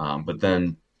 Mm-hmm. But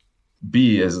then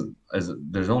B, as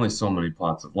there's only so many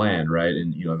plots of land, right?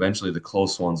 And eventually the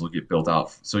close ones will get built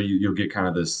out. So you'll get kind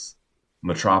of this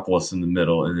metropolis in the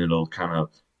middle, and it'll kind of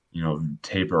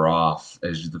taper off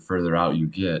as the further out you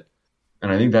get.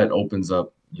 And I think that opens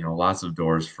up lots of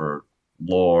doors for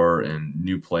lore and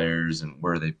new players and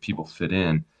where people fit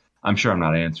in. I'm sure I'm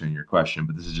not answering your question,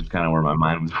 but this is just kind of where my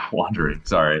mind was wandering.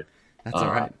 Sorry. That's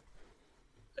all right.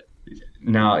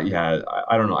 Now, yeah,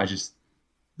 I don't know.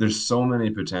 There's so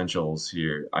many potentials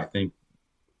here. I think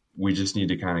we just need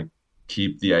to kind of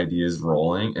keep the ideas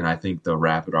rolling. And I think the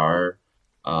Rapid R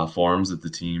forums that the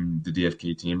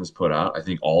DFK team has put out, I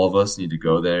think all of us need to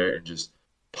go there and just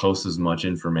post as much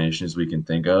information as we can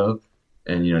think of.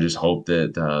 And, just hope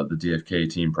that the DFK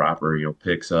team proper,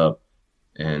 picks up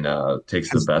and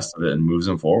takes the best of it and moves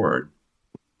them forward.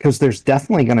 because there's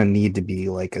definitely going to need to be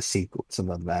like a sequence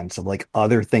of events of like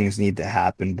other things need to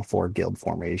happen before guild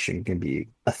formation can be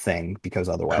a thing, because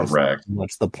otherwise, Correct.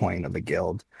 what's the point of a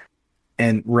guild?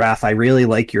 And Raph, I really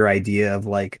like your idea of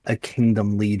like a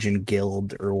Kingdom Legion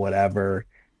guild or whatever.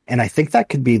 And I think that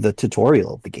could be the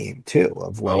tutorial of the game too,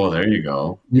 of Oh, like there you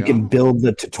go. you Yeah. can build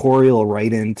the tutorial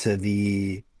right into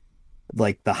the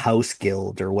like the house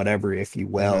guild or whatever, if you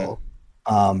Mm-hmm. will,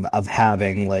 of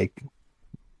having like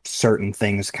certain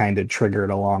things kind of triggered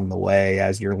along the way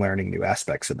as you're learning new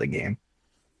aspects of the game.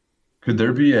 Could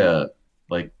there be a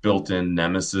like built-in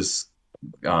nemesis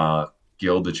uh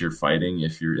guild that you're fighting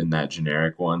if you're in that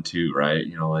generic one too, right?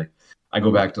 You know, like I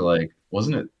go back to like,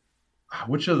 wasn't it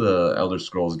which of the Elder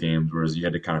Scrolls games where you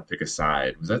had to kind of pick a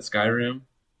side? Was that Skyrim?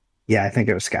 Yeah, I think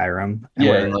it was Skyrim, and Yeah,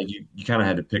 where and like you kind of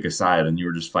had to pick a side and you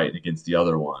were just fighting against the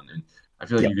other one. And I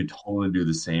feel like yep, you could totally do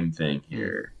the same thing Hmm.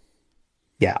 here.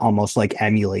 yeah, almost like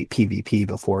emulate PvP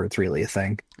before it's really a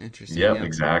thing. Interesting. Yep, Yeah.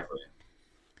 exactly.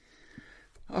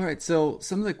 All right, so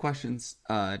some of the questions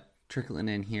trickling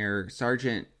in here.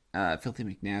 Sergeant Filthy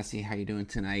McNasty, how you doing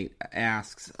tonight?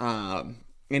 Asks,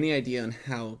 any idea on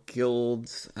how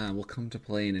guilds will come to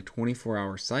play in a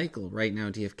 24-hour cycle? Right now,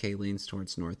 DFK leans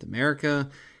towards North America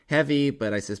heavy,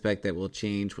 but I suspect that will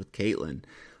change with Caitlin.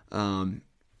 Um,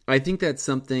 I think that's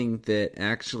something that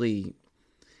actually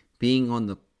being on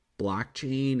the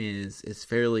blockchain is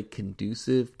fairly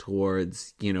conducive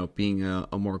towards being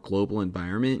a more global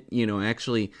environment.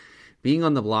 Actually being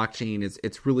on the blockchain is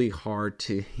it's really hard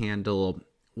to handle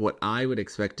what I would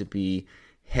expect to be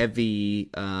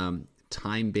heavy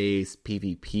time-based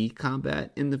PvP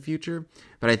combat in the future.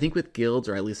 But I think with guilds,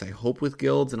 or at least I hope with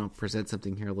guilds, and I'll present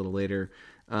something here a little later,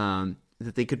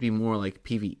 that they could be more like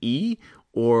PvE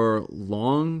or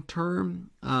long-term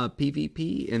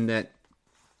PvP, in that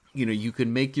you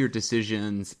can make your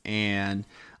decisions, and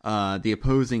the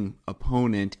opposing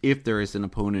opponent, if there is an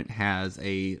opponent, has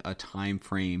a time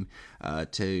frame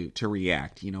to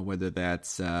react. Whether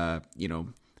that's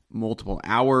multiple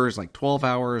hours, like 12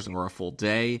 hours, or a full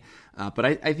day. But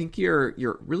I think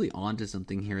you're really onto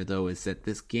something here, though, is that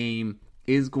this game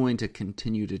is going to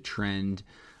continue to trend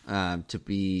to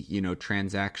be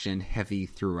transaction heavy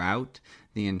throughout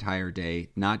the entire day,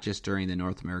 not just during the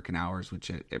North American hours, which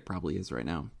it probably is right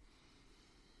now.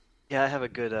 Yeah, I have a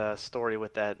good story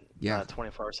with that Yeah.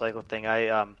 24-hour cycle thing.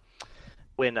 I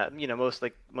when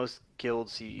most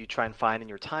guilds you try and find in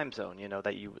your time zone,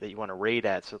 that you want to raid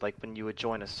at. So like when you would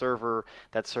join a server,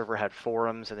 that server had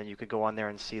forums, and then you could go on there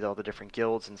and see all the different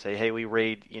guilds and say, hey, we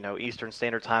raid Eastern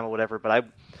Standard Time or whatever. But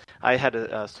I had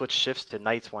to switch shifts to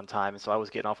nights one time, and so I was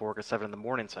getting off work at 7 in the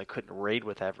morning, so I couldn't raid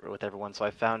with everyone. So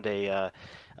I found a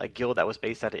guild that was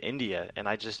based out of India, and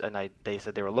they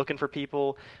said they were looking for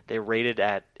people. They raided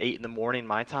at 8 in the morning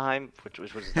my time, which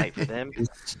was night for them.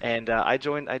 And I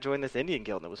joined this Indian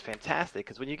guild, and it was fantastic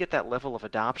because when you get that level of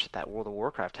adoption that World of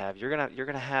Warcraft have, you're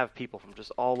gonna have people from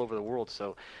just all over the world.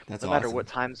 So That's no matter awesome. what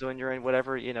time zone you're in,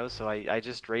 whatever, so I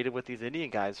just raided with these Indian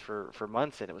guys for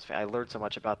months, and I learned so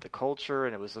much about the culture,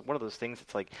 and it was one of those things.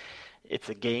 It's like it's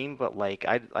a game, but like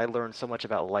I learned so much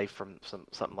about life from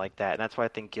something like that, and that's why I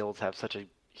think guilds have such a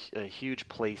huge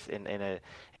place in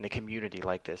a community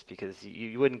like this, because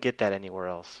you wouldn't get that anywhere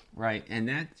else. Right, and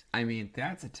that's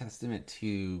a testament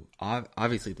to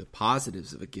obviously the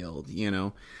positives of a guild.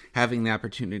 Having the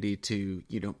opportunity to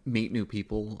meet new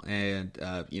people, and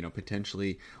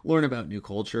potentially learn about new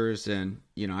cultures. And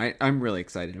I'm really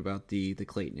excited about the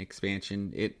Clayton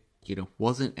expansion. It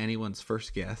wasn't anyone's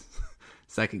first guess.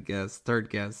 Second guess, third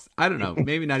guess. I don't know,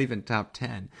 maybe not even top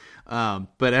 10.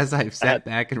 But as I've I had sat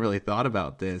back and really thought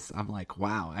about this, I'm like,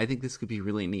 wow, I think this could be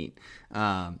really neat.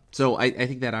 So I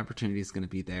think that opportunity is going to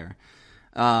be there.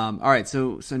 All right,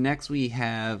 so next we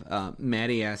have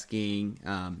Maddie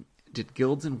asking, did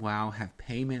guilds in WoW have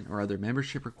payment or other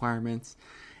membership requirements?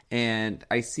 And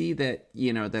I see that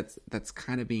that's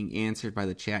kind of being answered by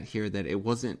the chat here, that it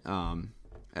wasn't that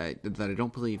I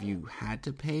don't believe you had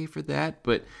to pay for that,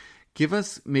 but give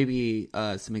us maybe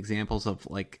some examples of,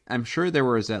 like, I'm sure there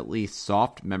was at least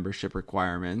soft membership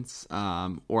requirements,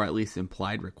 or at least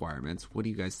implied requirements. What do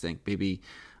you guys think? Maybe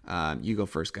you go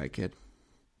first, Guy Kid.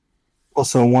 Well,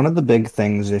 so one of the big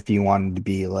things, if you wanted to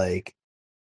be like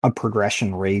a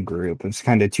progression raid group, it's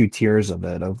kind of two tiers of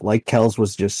it. Of like Kels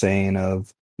was just saying,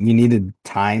 of you needed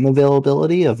time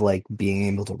availability of like being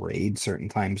able to raid certain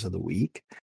times of the week,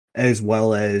 as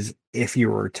well as if you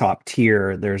were top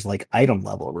tier, there's like item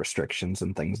level restrictions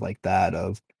and things like that.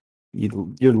 Of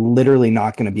you're literally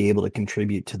not going to be able to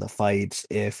contribute to the fights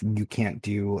if you can't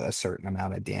do a certain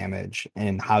amount of damage,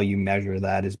 and how you measure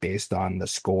that is based on the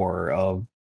score of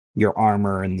your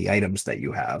armor and the items that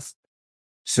you have.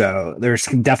 So there's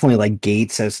definitely like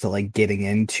gates as to like getting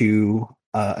into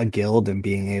a guild and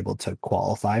being able to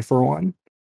qualify for one.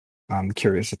 I'm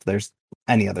curious if there's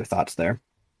any other thoughts there.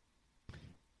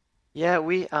 Yeah,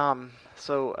 we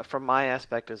so from my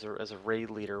aspect as a raid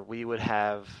leader, we would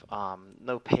have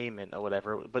no payment or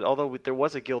whatever. But although there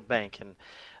was a guild bank, and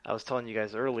I was telling you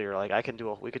guys earlier, like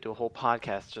we could do a whole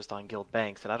podcast just on guild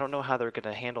banks, and I don't know how they're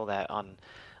going to handle that on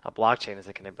a blockchain. Is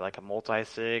it going to be like a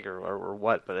multi-sig or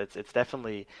what? But it's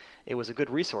definitely it was a good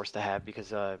resource to have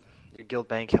because your guild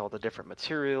bank held the different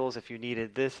materials. If you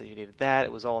needed this, if you needed that,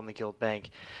 it was all in the guild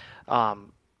bank.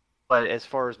 Um, but as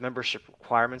far as membership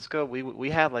requirements go, we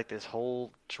had like this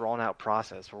whole drawn out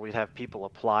process where we'd have people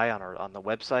apply on the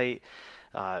website.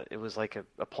 It was like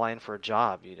applying for a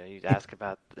job. You know, you'd ask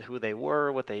about who they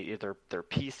were, what they their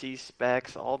PC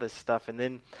specs, all this stuff, and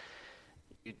then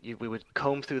we would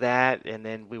comb through that, and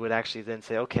then we would actually then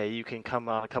say, okay, you can come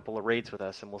on a couple of raids with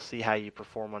us, and we'll see how you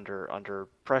perform under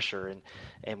pressure,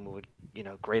 and we would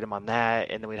grade them on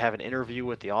that, and then we'd have an interview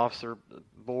with the officer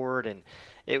board, and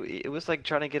it was like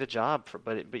trying to get a job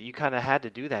but you kind of had to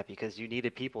do that because you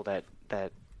needed people that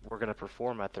were going to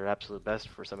perform at their absolute best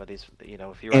for some of these,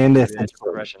 if you're on the And if cutting edge it's of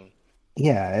progression.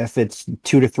 yeah, if it's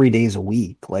 2 to 3 days a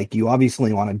week, like you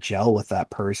obviously want to gel with that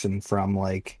person from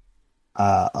like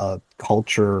a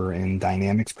culture and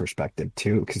dynamics perspective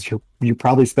too, because you're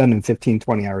probably spending 15,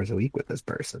 20 hours a week with this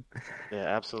person. Yeah,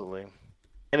 absolutely.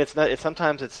 And it's not. It's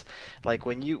sometimes it's like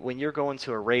when you're going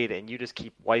to a raid and you just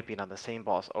keep wiping on the same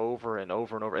boss over and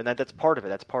over and over, and that's part of it.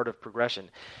 That's part of progression.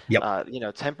 Yep.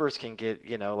 Tempers can get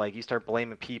like you start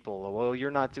blaming people. Well,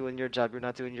 you're not doing your job. You're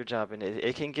not doing your job, and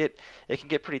it can get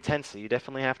pretty tense. So you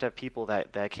definitely have to have people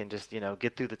that can just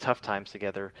get through the tough times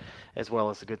together, as well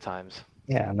as the good times.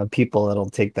 Yeah, and the people that'll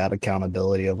take that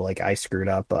accountability of like I screwed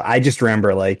up. I just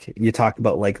remember like you talk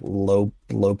about like low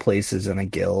places in a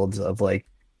guild of like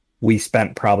we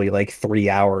spent probably like 3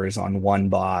 hours on one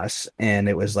boss, and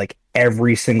it was like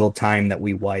every single time that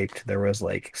we wiped, there was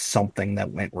like something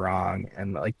that went wrong.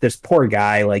 And like this poor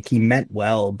guy, like he meant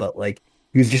well, but like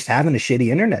he was just having a shitty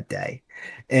internet day.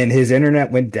 And his internet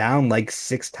went down like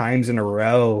 6 times in a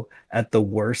row at the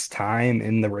worst time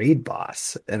in the raid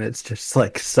boss. And it's just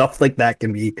like stuff like that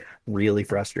can be really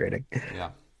frustrating.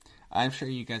 Yeah. I'm sure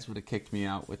you guys would have kicked me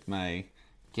out with my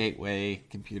gateway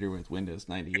computer with Windows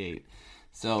 98.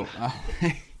 So,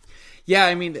 yeah,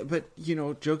 I mean, but,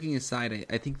 joking aside,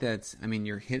 I think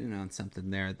you're hitting on something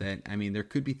there that, there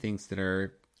could be things that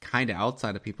are kind of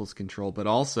outside of people's control, but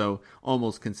also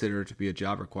almost considered to be a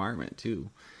job requirement, too.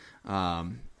 So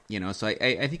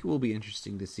I think it will be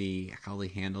interesting to see how they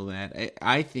handle that.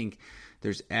 I think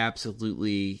there's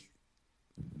absolutely,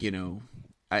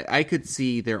 I could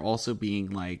see there also being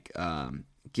like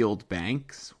guild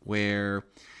banks where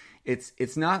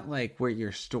it's not like where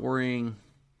you're storing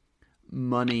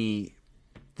money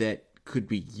that could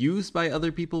be used by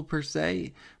other people per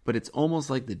se, but it's almost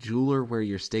like the jeweler where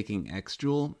you're staking X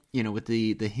jewel. With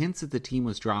the hints that the team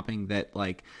was dropping that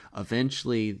like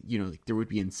eventually, like there would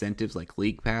be incentives like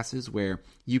league passes where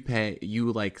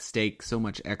you like stake so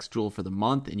much X jewel for the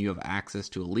month and you have access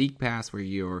to a league pass where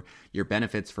your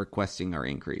benefits for questing are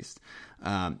increased.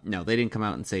 No, they didn't come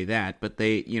out and say that, but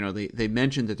they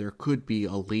mentioned that there could be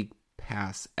a league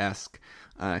pass-esque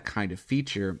kind of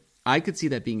feature. I could see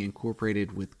that being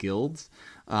incorporated with guilds,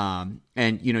 and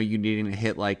you needing to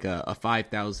hit like a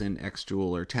 5,000 X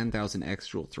jewel or 10,000 X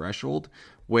jewel threshold,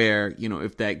 where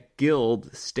if that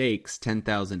guild stakes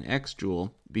 10,000 X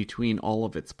jewel between all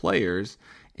of its players,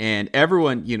 and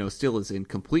everyone still is in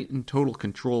complete and total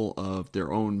control of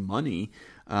their own money,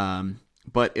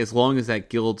 but as long as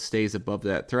that guild stays above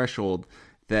that threshold,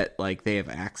 that like they have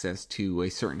access to a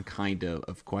certain kind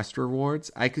of quest rewards.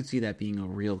 I could see that being a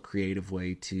real creative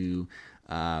way to,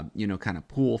 kind of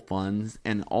pool funds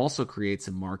and also create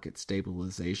some market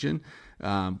stabilization,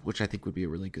 which I think would be a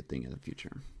really good thing in the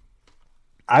future.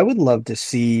 I would love to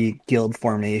see guild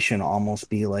formation almost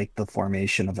be like the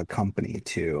formation of a company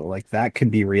too. Like that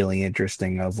could be really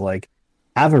interesting of like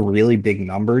have a really big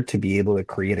number to be able to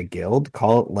create a guild,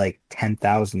 call it like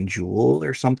 10,000 jewel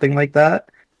or something like that.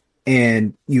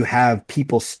 And you have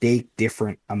people stake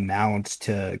different amounts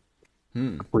to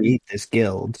create this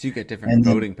guild. So you get different And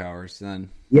then, voting powers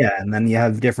then. yeah, and then you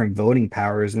have different voting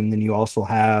powers, and then you also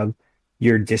have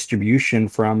your distribution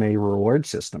from a reward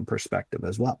system perspective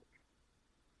as well.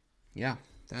 Yeah,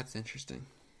 that's interesting.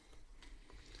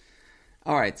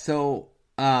 All right, so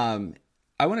I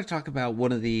want to talk about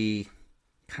one of the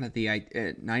kind of the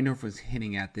Ninorf was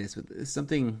hinting at this, but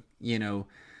something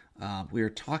we were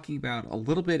talking about a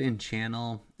little bit in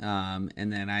channel, and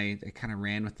then I kind of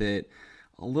ran with it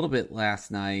a little bit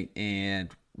last night, and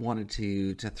wanted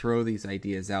to throw these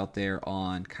ideas out there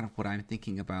on kind of what I'm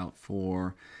thinking about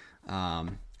for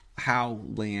how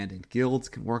land and guilds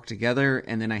can work together,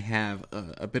 and then I have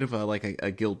a bit of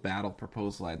a guild battle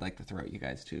proposal I'd like to throw at you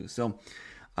guys too. So,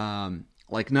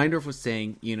 like Neindorf was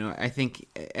saying, I think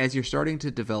as you're starting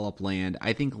to develop land,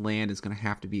 I think land is going to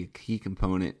have to be a key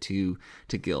component to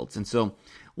guilds. And so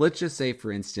let's just say,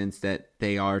 for instance, that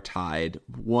they are tied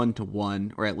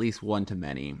 1-to-1 or at least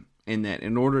 1-to-many. In that,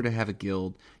 in order to have a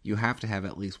guild, you have to have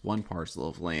at least one parcel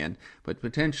of land, but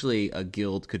potentially a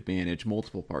guild could manage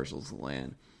multiple parcels of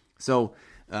land. So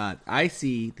I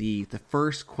see the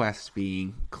first quest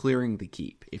being clearing the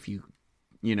keep. If you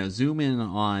zoom in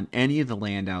on any of the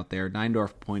land out there,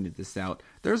 Neindorf pointed this out,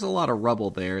 there's a lot of rubble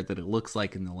there that it looks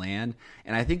like in the land.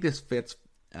 And I think this fits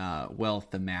well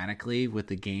thematically with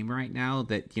the game right now,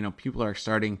 that, people are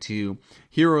starting to,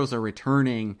 heroes are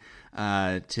returning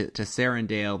to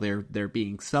Serendale. They're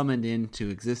being summoned into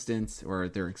existence, or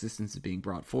their existence is being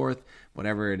brought forth,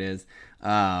 whatever it is.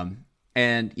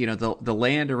 And, the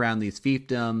land around these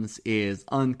fiefdoms is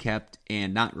unkept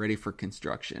and not ready for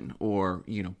construction or,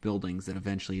 buildings that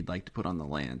eventually you'd like to put on the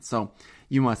land. So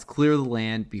you must clear the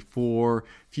land before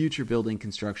future building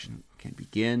construction can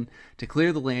begin. To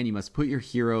clear the land, you must put your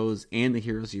heroes and the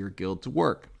heroes of your guild to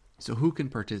work. So who can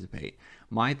participate?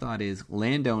 My thought is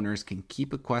landowners can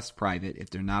keep a quest private if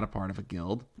they're not a part of a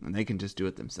guild, and they can just do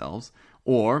it themselves.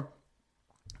 Or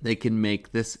they can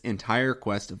make this entire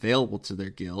quest available to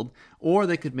their guild, or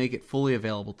they could make it fully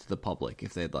available to the public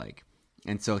if they'd like.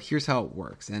 And so here's how it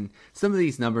works. And some of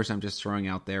these numbers I'm just throwing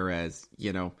out there as,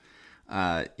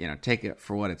 take it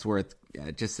for what it's worth,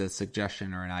 just a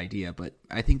suggestion or an idea. But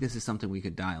I think this is something we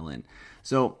could dial in.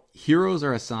 So heroes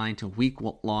are assigned to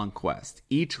week-long quests.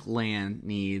 Each land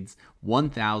needs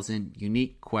 1,000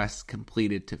 unique quests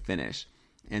completed to finish.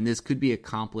 And this could be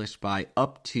accomplished by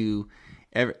up to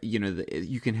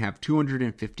you can have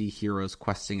 250 heroes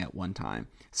questing at one time.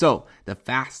 So the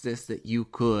fastest that you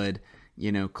could,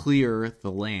 clear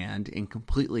the land and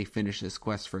completely finish this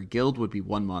quest for a guild would be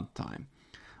 1 month time.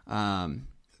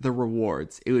 The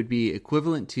rewards, it would be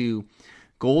equivalent to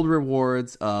gold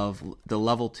rewards of the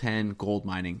level 10 gold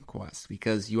mining quest,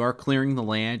 because you are clearing the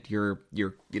land. You're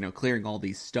clearing all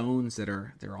these stones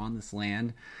they're on this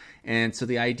land. And so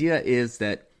the idea is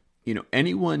that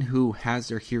anyone who has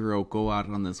their hero go out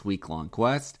on this week-long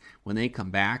quest, when they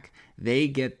come back, they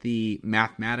get the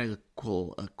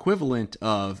mathematical equivalent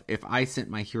of, if I sent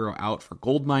my hero out for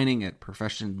gold mining at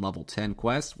Profession level 10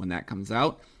 quest, when that comes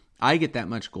out, I get that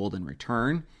much gold in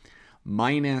return,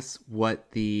 minus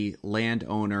what the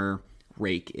landowner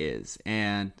rake is.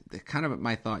 And kind of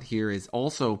my thought here is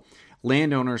also,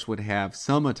 landowners would have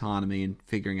some autonomy in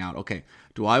figuring out, okay,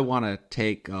 do I want to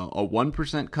take a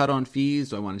 1% cut on fees?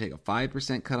 Do I want to take a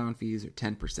 5% cut on fees, or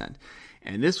 10%?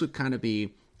 And this would kind of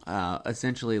be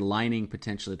essentially lining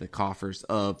potentially the coffers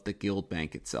of the guild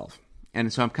bank itself.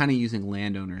 And so I'm kind of using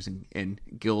landowners and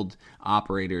guild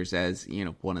operators as,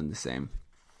 one and the same.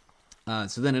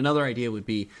 So then another idea would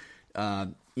be,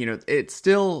 it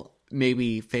still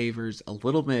maybe favors a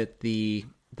little bit the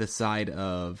side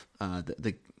of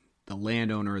the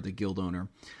landowner or the guild owner.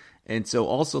 And so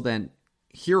also then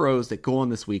heroes that go on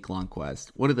this week-long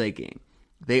quest, what do they gain?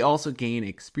 They also gain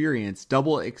experience,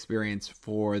 double experience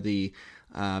for the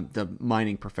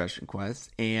mining profession quest,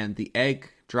 and the egg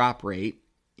drop rate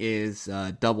is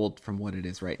doubled from what it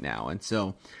is right now. And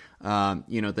so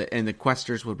the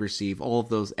questers would receive all of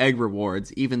those egg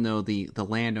rewards, even though the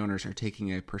landowners are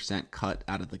taking a percent cut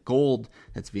out of the gold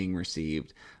that's being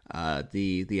received.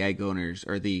 The egg owners,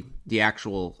 or the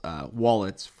actual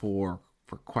wallets for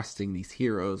questing these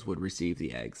heroes, would receive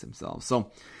the eggs themselves.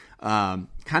 So kind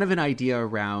of an idea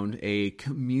around a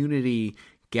community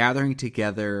gathering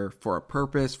together for a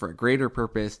purpose, for a greater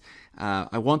purpose.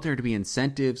 I want there to be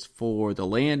incentives for the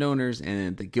landowners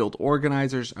and the guild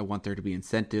organizers. I want there to be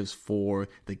incentives for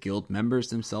the guild members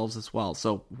themselves as well.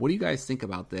 So what do you guys think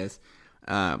about this?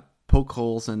 Poke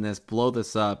holes in this, blow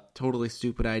this up, totally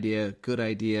stupid idea, good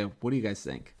idea. What do you guys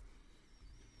think?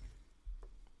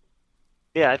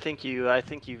 Yeah, I think you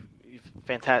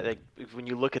fantastic. When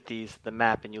you look at the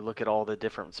map and you look at all the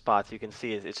different spots, you can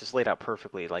see it's just laid out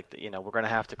perfectly. Like, we're going to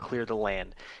have to clear the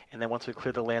land, and then once we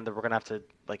clear the land, then we're going to have to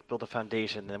build a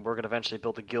foundation, and then we're going to eventually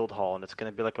build a guild hall, and it's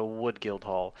going to be like a wood guild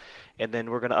hall, and then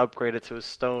we're going to upgrade it to a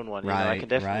stone one. I can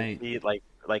definitely see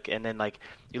and then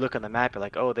you look on the map, you're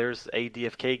like, oh, there's a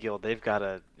DFK guild. They've got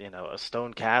a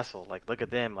stone castle. Look at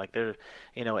them. They're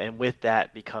and with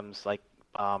that becomes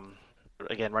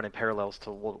again, running parallels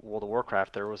to World of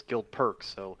Warcraft, there was guild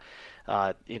perks. So,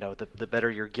 the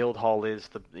better your guild hall is,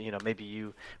 maybe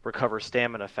you recover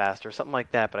stamina faster, something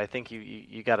like that. But I think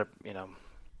you got to,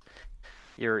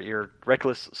 your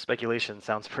reckless speculation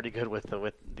sounds pretty good with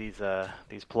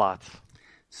these plots.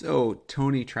 So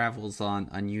Tony travels on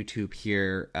YouTube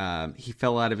here. He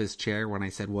fell out of his chair when I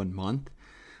said 1 month.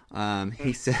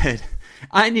 He said,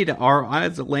 "I need a ROI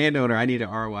as a landowner. I need a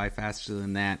ROI faster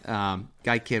than that."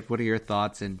 Guy Kid, what are your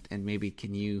thoughts? And maybe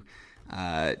can you,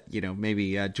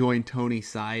 join Tony's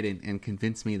side and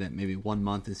convince me that maybe 1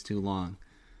 month is too long?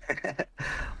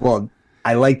 Well,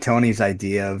 I like Tony's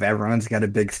idea of everyone's got a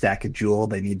big stack of jewel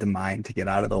they need to mine to get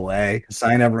out of the way.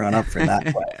 Sign everyone up for that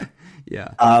play.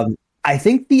 Yeah. I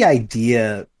think the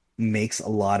idea makes a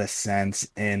lot of sense,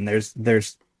 and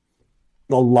there's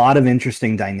a lot of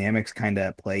interesting dynamics kind of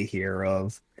at play here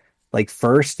of like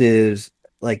first is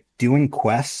like doing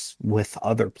quests with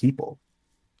other people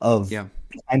of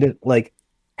kind of like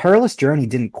Perilous Journey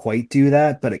didn't quite do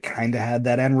that, but it kind of had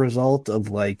that end result of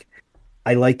like,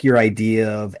 I like your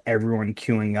idea of everyone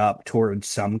queuing up towards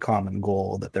some common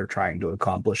goal that they're trying to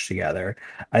accomplish together.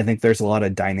 I think there's a lot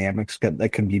of dynamics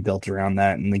that can be built around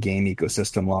that in the game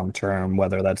ecosystem long term,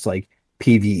 whether that's like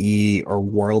PvE or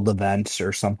world events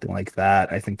or something like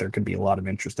that. I think there could be a lot of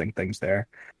interesting things there.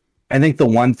 I think the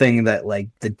one thing that like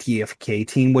the DFK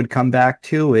team would come back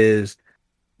to is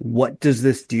what does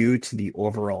this do to the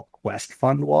overall Quest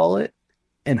Fund wallet,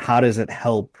 and how does it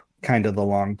help kind of the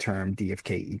long-term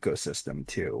DFK ecosystem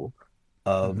too,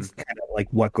 of kind of like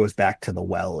what goes back to the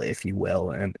well, if you will,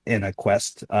 in a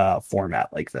quest format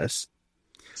like this.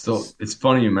 So it's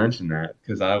funny you mentioned that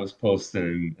because I was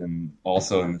posting and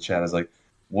also in the chat, I was like,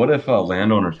 what if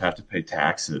landowners have to pay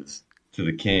taxes to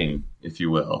the king, if you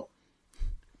will?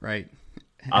 Right.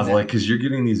 I was like, because you're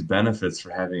getting these benefits for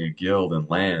having a guild and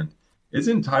land. It's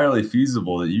entirely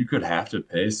feasible that you could have to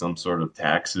pay some sort of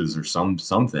taxes or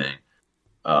something.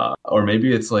 Or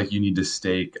maybe it's like you need to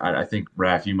stake. I think,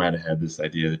 Raph, you might have had this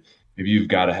idea that maybe you've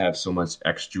got to have so much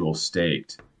X jewel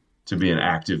staked to be an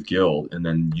active guild, and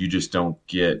then you just don't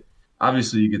get.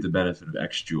 Obviously, you get the benefit of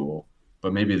X jewel,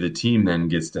 but maybe the team then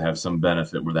gets to have some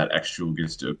benefit where that X jewel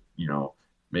gets to,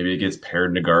 maybe it gets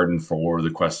paired in a garden for the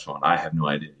quest fund. I have no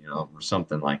idea, or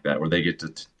something like that, where they get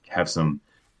to have some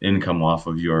income off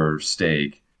of your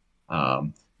stake.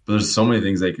 But there's so many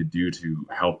things they could do to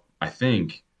help, I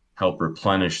think, help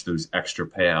replenish those extra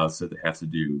payouts that they have to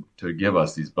do to give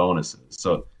us these bonuses.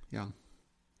 So, yeah,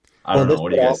 I don't know.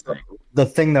 What do you guys think? The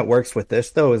thing that works with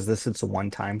this, though, is it's a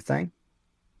one-time thing.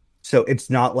 So it's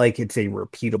not like it's a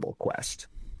repeatable quest.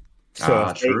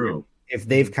 So true. If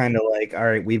they've kind of like, all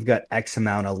right, we've got X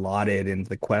amount allotted in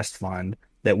the quest fund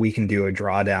that we can do a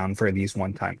drawdown for these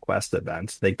one-time quest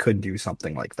events, they could do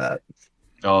something like that.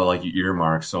 Oh, like you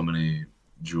earmark so many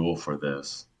jewel for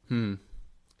this.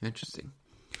 Interesting.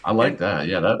 I like that.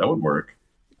 Yeah, that would work.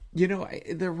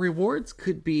 The rewards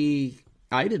could be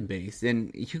item based, and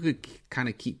you could kind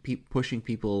of keep pushing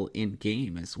people in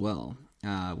game as well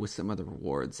with some other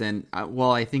rewards. And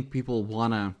I think people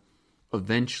want to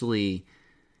eventually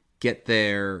get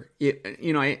there.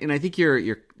 And I think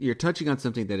you're touching on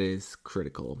something that is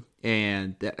critical.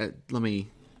 And let me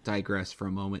digress for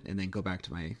a moment and then go back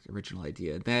to my original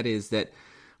idea. That is that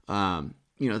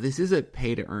this is a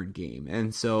pay to earn game,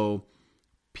 and so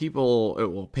people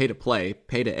will pay to play,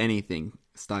 pay to anything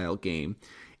style game.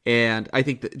 And I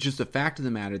think that just the fact of the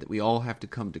matter that we all have to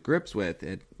come to grips with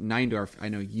at Neindorf, I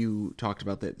know you talked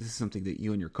about that, this is something that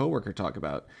you and your coworker talk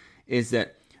about, is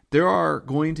that there are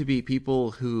going to be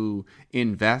people who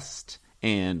invest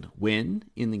and win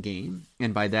in the game.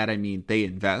 And by that, I mean they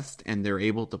invest and they're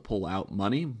able to pull out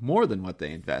money more than what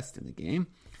they invest in the game.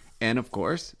 And of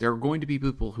course, there are going to be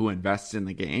people who invest in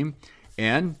the game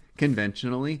and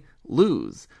conventionally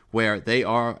lose, where they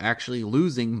are actually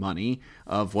losing money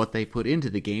of what they put into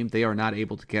the game. They are not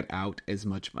able to get out as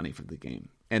much money from the game.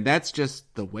 And that's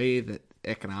just the way that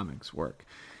economics work.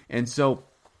 And so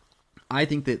I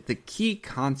think that the key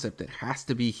concept that has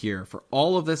to be here for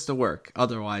all of this to work,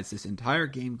 otherwise this entire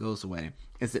game goes away,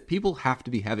 is that people have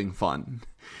to be having fun.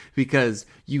 Because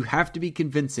you have to be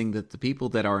convincing that the people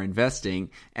that are investing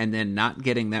and then not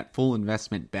getting that full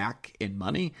investment back in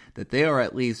money, that they are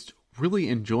at least really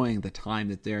enjoying the time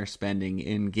that they're spending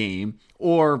in game,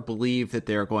 or believe that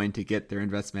they're going to get their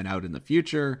investment out in the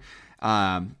future.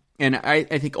 And I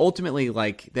think ultimately,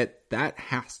 like, that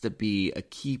has to be a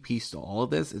key piece to all of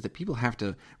this, is that people have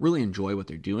to really enjoy what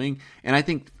they're doing. And I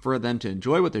think for them to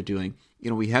enjoy what they're doing,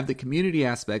 we have the community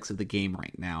aspects of the game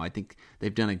right now. I think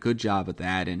they've done a good job of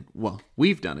that. And, well,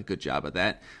 we've done a good job of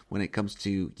that when it comes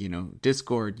to,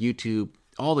 Discord, YouTube,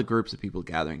 all the groups of people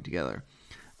gathering together.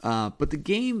 But the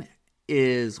game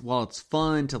is, while it's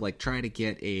fun to like try to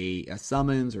get a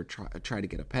summons or try to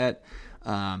get a pet,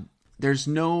 there's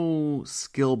no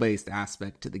skill-based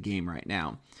aspect to the game right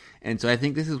now. And so I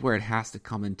think this is where it has to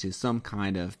come into some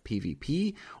kind of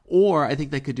PvP, or I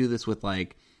think they could do this with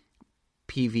like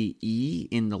PvE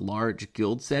in the large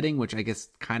guild setting, which I guess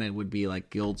kind of would be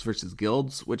like guilds versus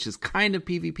guilds, which is kind of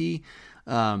PvP.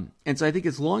 And so I think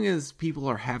as long as people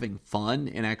are having fun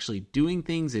and actually doing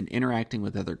things and interacting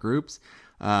with other groups,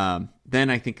 then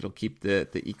I think it'll keep the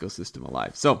ecosystem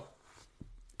alive. So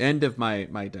end of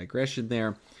my digression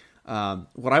there.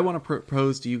 What I want to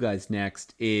propose to you guys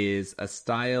next is a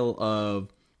style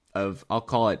of I'll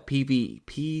call it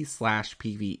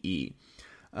PvP/PvE.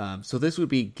 So this would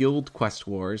be Guild Quest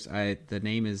Wars. The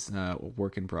name is a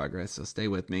work in progress, so stay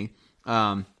with me.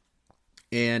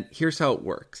 And here's how it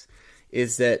works: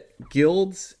 is that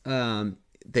guilds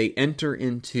they enter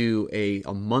into a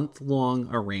month-long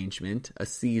arrangement, a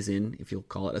season, if you'll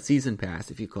call it, a season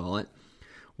pass, if you call it,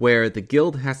 where the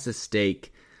guild has to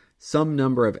stake some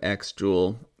number of X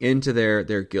Jewel into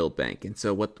their guild bank. And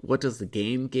so what does the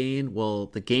game gain? Well,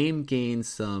 the game gains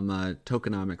some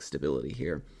tokenomic stability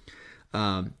here.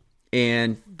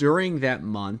 And during that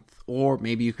month, or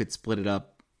maybe you could split it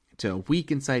up to a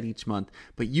week inside each month,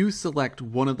 but you select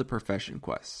one of the profession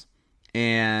quests.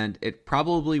 And it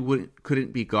probably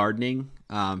couldn't be gardening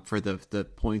for the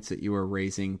points that you were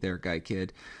raising there, Guy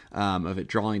Kid, of it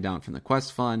drawing down from the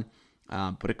quest fund.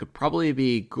 But it could probably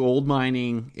be gold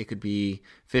mining, it could be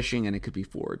fishing, and it could be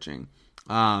foraging.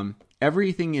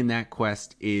 Everything in that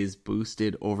quest is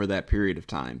boosted over that period of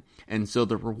time. And so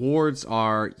the rewards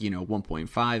are,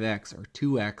 1.5x or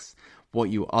 2x what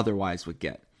you otherwise would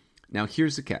get. Now,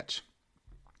 here's the catch.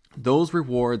 Those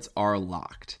rewards are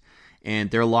locked,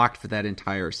 and they're locked for that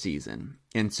entire season.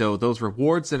 And so those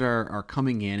rewards that are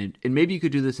coming in, and maybe you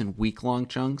could do this in week-long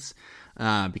chunks,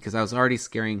 because I was already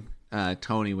scaring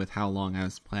Tony with how long I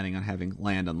was planning on having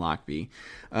land unlock be.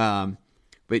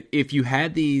 But if you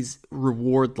had these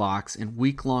reward locks in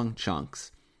week-long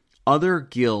chunks, other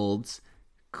guilds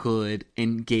could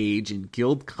engage in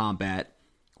guild combat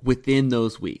within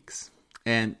those weeks.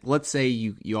 And let's say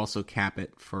you also cap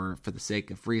it for the sake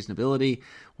of reasonability,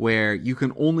 where you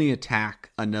can only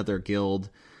attack another guild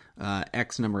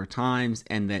X number of times,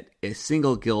 and that a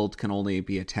single guild can only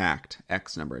be attacked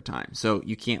X number of times. So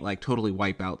you can't like totally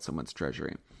wipe out someone's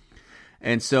treasury.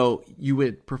 And so you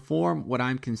would perform what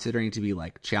I'm considering to be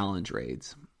like challenge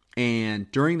raids.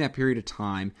 And during that period of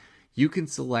time, you can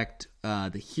select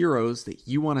the heroes that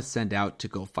you want to send out to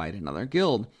go fight another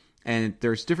guild. And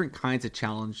there's different kinds of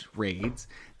challenge raids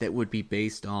that would be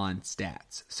based on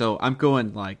stats. So I'm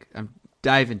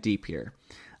diving deep here.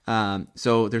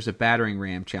 So there's a battering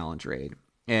ram challenge raid,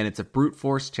 and it's a brute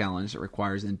force challenge that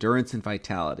requires endurance and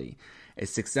vitality. A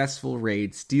successful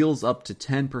raid steals up to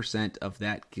 10% of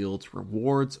that guild's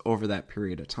rewards over that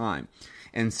period of time.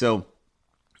 And so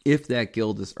if that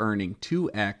guild is earning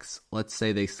 2x, let's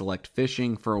say they select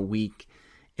fishing for a week,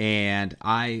 and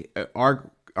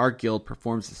our guild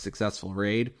performs a successful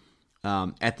raid,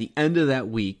 at the end of that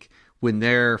week, when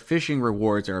their fishing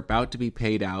rewards are about to be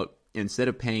paid out, instead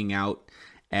of paying out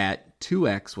at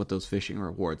 2x what those fishing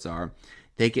rewards are,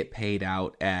 they get paid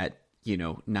out at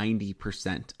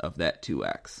 90% of that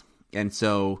 2x. And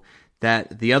so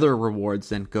that the other rewards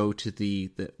then go to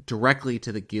the directly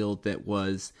to the guild that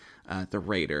was the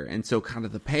raider. And so kind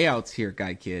of the payouts here,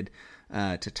 Guy Kid,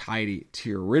 to tie to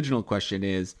your original question,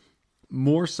 is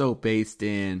more so based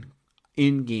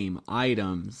in-game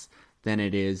items than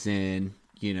it is in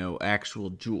actual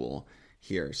jewel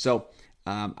here. So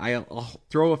I'll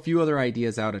throw a few other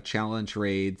ideas out of challenge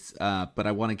raids, but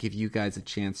I want to give you guys a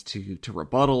chance to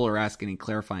rebuttal or ask any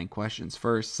clarifying questions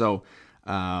first. So,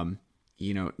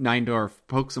 Neindorf,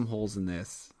 poke some holes in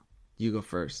this. You go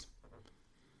first.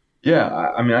 Yeah,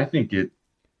 I mean, I think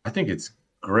it's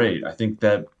great. I think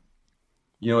that,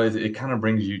 it kind of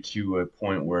brings you to a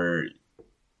point where,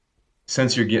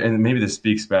 since you're getting, and maybe this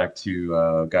speaks back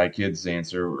to Guy Kid's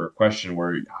answer or question,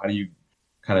 where how do you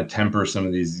kind of temper some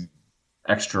of these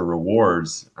extra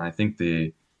rewards? I think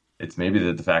it's maybe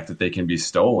the fact that they can be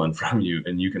stolen from you,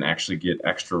 and you can actually get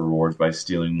extra rewards by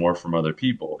stealing more from other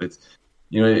people. It's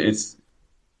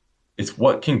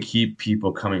what can keep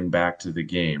people coming back to the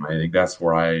game. I think that's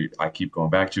where I keep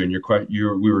going back to. And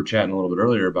we were chatting a little bit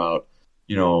earlier about,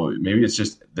 maybe it's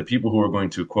just the people who are going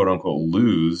to quote unquote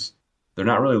lose. They're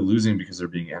not really losing because they're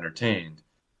being entertained.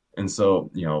 And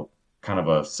so, kind of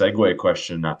a segue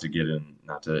question, not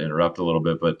to interrupt a little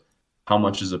bit, but how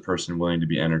much is a person willing to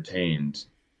be entertained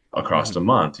across a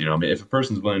month? I mean, if a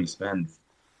person's willing to spend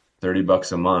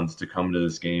 $30 a month to come to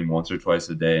this game once or twice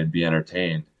a day and be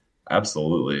entertained,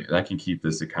 absolutely. That can keep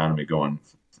this economy going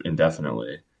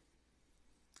indefinitely.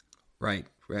 Right,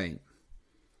 right.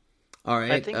 All I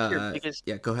right. think your biggest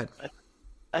Yeah, go ahead.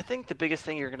 I think the biggest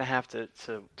thing you're going to have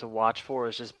to watch for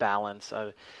is just balance.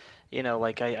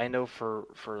 Like I know for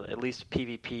at least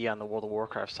PvP on the World of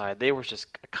Warcraft side, they were just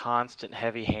a constant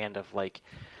heavy hand of like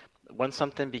when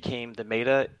something became the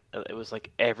meta, it was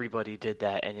like everybody did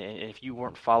that, and if you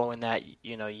weren't following that,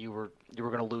 you were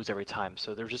going to lose every time.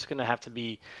 So there's just going to have to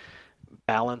be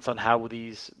balance on how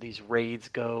these raids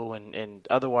go, and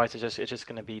otherwise it's just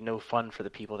going to be no fun for the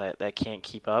people that can't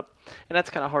keep up, and that's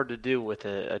kind of hard to do with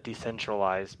a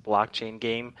decentralized blockchain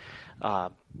game.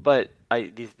 But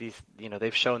these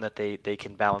they've shown that they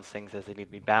can balance things as they need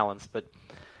to be balanced. But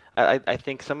I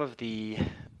think some of the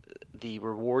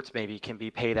rewards maybe can be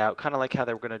paid out kind of like how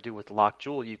they were going to do with Lock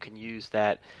Jewel. You can use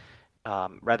that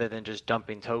rather than just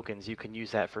dumping tokens. You can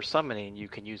use that for summoning. You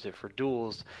can use it for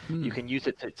duels. Hmm. You can use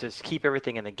it to just keep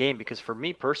everything in the game. Because for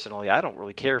me personally, I don't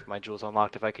really care if my jewel's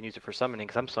unlocked if I can use it for summoning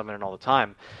because I'm summoning all the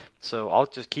time. So I'll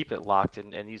just keep it locked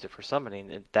and use it for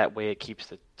summoning. And that way it keeps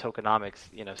the tokenomics,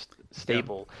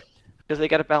 stable. Because they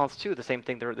got to balance too. The same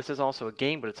thing. This is also a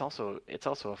game, but it's also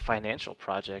a financial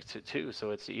project too.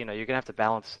 So it's you're gonna have to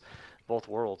balance both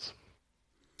worlds.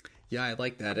 Yeah, I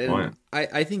like that, Good and point.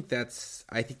 I think that's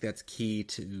key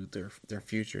to their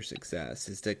future success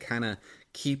is to kind of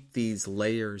keep these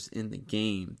layers in the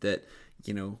game that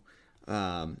and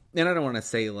I don't want to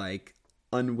say like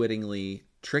unwittingly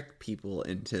trick people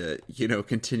into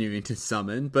continuing to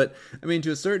summon, but I mean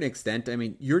to a certain extent, I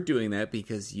mean you're doing that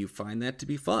because you find that to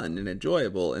be fun and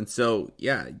enjoyable, and so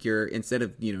yeah, you're instead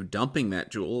of dumping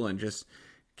that jewel and just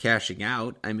cashing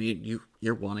out, I mean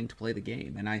you're wanting to play the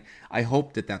game, and I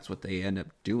hope that that's what they end up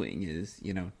doing is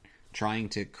trying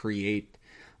to create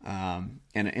and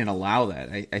allow that,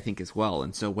 I think as well.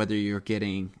 And so whether you're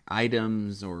getting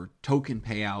items or token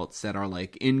payouts that are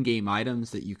like in-game items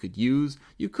that you could use,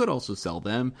 you could also sell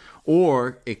them,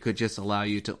 or it could just allow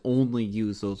you to only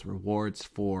use those rewards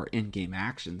for in-game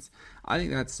actions. I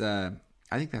think that's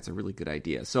a really good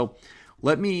idea. So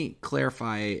let me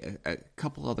clarify a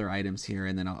couple other items here,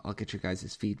 and then I'll get your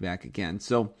guys' feedback again.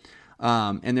 So,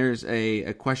 and there's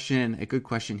a good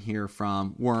question here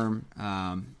from Worm,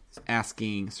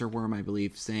 asking Sir Worm, I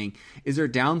believe, saying, "Is there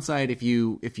a downside if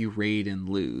you raid and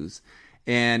lose?"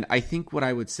 And I think what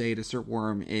I would say to Sir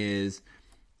Worm is,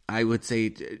 I would say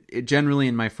generally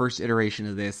in my first iteration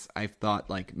of this, I've thought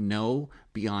like no,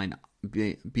 beyond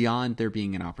there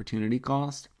being an opportunity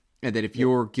cost. And that if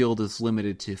your guild is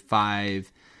limited to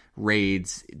 5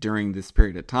 raids during this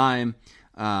period of time,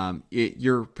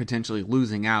 you're potentially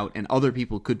losing out, and other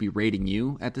people could be raiding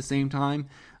you at the same time.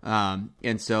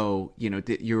 And so,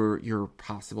 your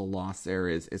possible loss there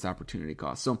is opportunity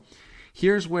cost. So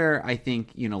here's where I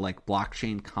think, like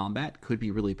blockchain combat could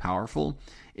be really powerful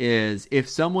is if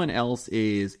someone else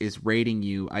is raiding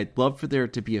you, I'd love for there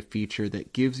to be a feature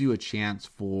that gives you a chance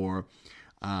for,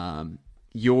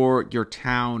 your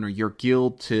town or your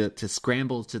guild to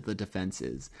scramble to the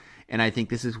defenses. And I think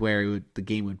this is where the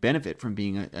game would benefit from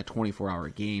being a 24-hour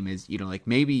game is, like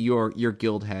maybe your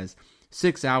guild has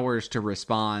 6 hours to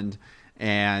respond,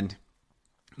 and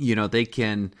they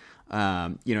can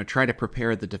try to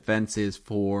prepare the defenses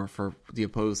for the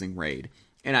opposing raid.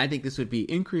 And I think this would be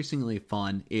increasingly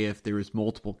fun if there was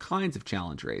multiple kinds of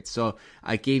challenge raids. So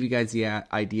I gave you guys the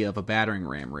idea of a battering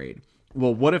ram raid.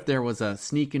 Well, what if there was a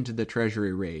sneak into the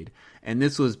treasury raid, and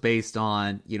this was based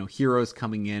on, heroes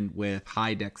coming in with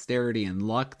high dexterity and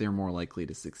luck, they're more likely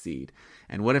to succeed.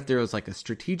 And what if there was like a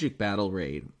strategic battle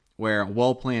raid where a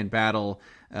well-planned battle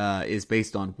is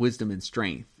based on wisdom and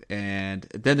strength? And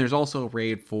then there's also a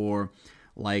raid for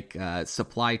like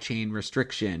supply chain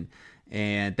restriction,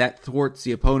 and that thwarts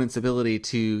the opponent's ability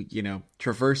to,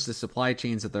 traverse the supply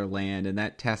chains of their land, and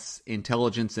that tests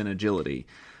intelligence and agility.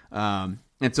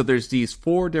 And so there's these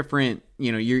 4 different,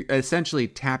 you're essentially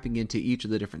tapping into each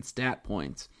of the different stat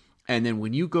points. And then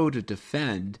when you go to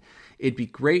defend, it'd be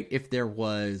great if there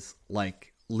was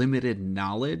like limited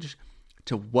knowledge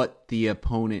to what the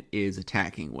opponent is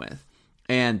attacking with.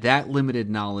 And that limited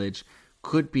knowledge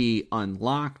could be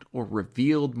unlocked or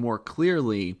revealed more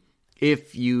clearly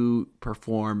if you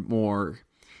perform more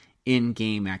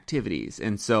in-game activities.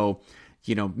 And so,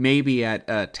 maybe at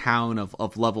a town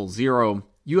of level 0,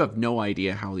 you have no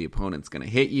idea how the opponent's going to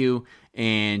hit you,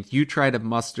 and you try to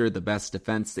muster the best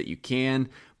defense that you can,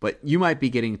 but you might be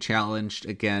getting challenged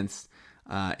against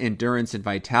endurance and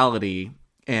vitality,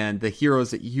 and the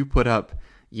heroes that you put up,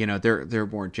 they're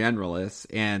more generalists,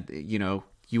 and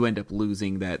you end up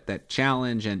losing that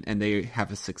challenge, and they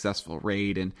have a successful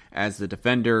raid. And as the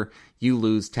defender, you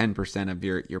lose 10% of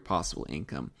your possible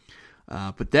income.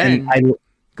 But then,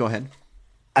 go ahead.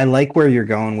 I like where you're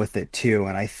going with it too,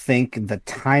 and I think the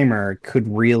timer could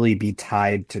really be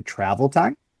tied to travel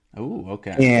time. Oh,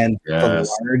 okay. And Yes.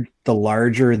 the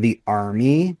larger the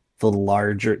army, the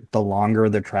longer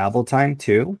the travel time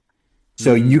too.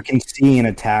 So you can see an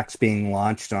attack's being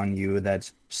launched on you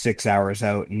that's 6 hours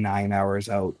out, 9 hours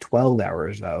out, 12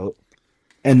 hours out.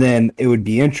 And then it would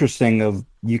be interesting of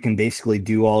you can basically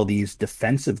do all these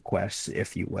defensive quests,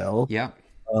 if you will. Yeah.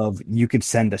 Of you could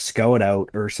send a scout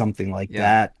out or something like Yeah.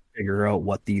 that, figure out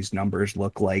what these numbers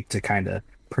look like to kind of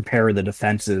prepare the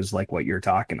defenses like what you're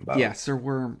talking about. Yeah, Sir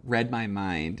Worm read my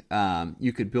mind.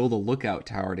 You could build a lookout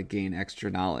tower to gain extra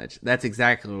knowledge. That's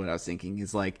exactly what I was thinking.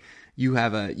 Is like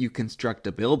you construct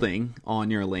a building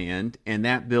on your land, and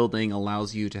that building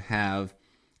allows you to have,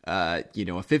 a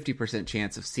 50%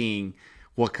 chance of seeing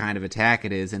what kind of attack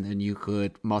it is, and then you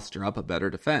could muster up a better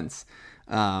defense.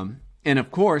 And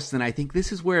of course, then I think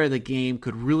this is where the game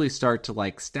could really start to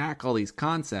like stack all these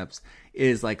concepts.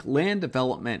 Is like land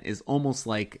development is almost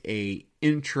like a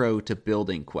intro to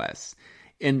building quests.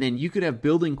 And then you could have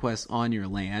building quests on your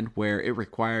land where it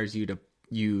requires you to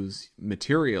use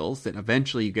materials that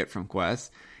eventually you get from quests,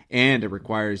 and it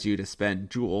requires you to spend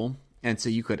jewel. And so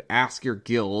you could ask your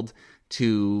guild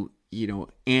to,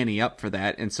 ante up for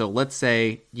that. And so let's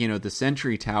say, the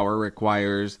Sentry Tower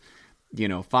requires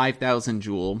 5,000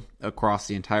 jewel across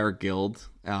the entire guild.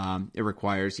 It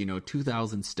requires,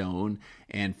 2,000 stone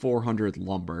and 400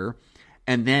 lumber.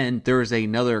 And then there's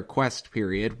another quest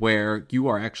period where you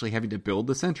are actually having to build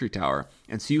the Sentry Tower.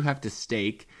 And so you have to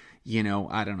stake,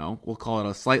 I don't know, we'll call it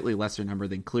a slightly lesser number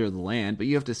than clear the land, but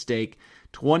you have to stake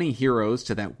 20 heroes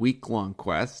to that week-long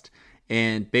quest.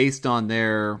 And based on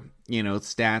their,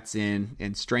 stats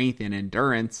in strength and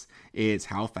endurance is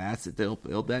how fast they'll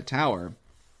build that tower.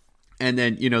 And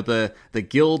then, the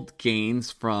guild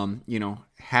gains from,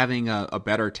 having a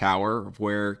better tower of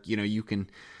where, you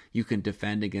can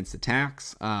defend against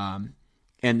attacks. And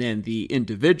then the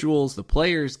individuals, the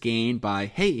players gain by,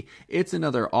 hey, it's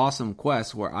another awesome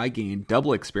quest where I gain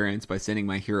double experience by sending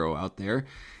my hero out there.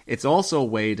 It's also a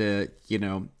way to,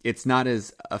 it's not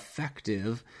as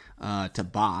effective to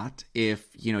bot if,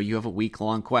 you have a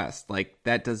week-long quest. Like,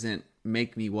 that doesn't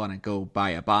make me want to go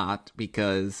buy a bot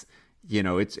because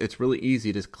it's really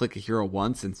easy to click a hero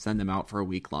once and send them out for a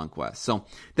week-long quest. So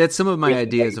that's some of my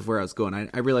ideas of where I was going.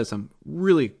 I realize I'm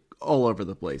really all over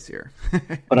the place here.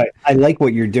 But I like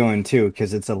what you're doing too,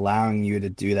 because it's allowing you to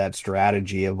do that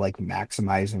strategy of like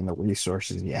maximizing the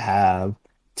resources you have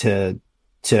to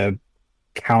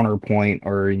counterpoint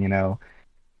or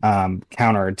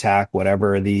counterattack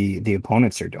whatever the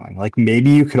opponents are doing. Like maybe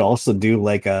you could also do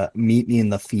like a meet me in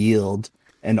the field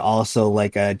and also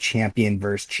like a champion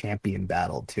versus champion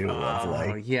battle too. Of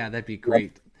like, yeah, that'd be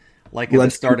great. Like at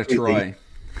the start of Troy.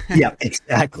 Yeah,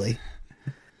 exactly.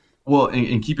 Well,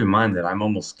 and keep in mind that I'm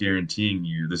almost guaranteeing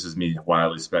you, this is me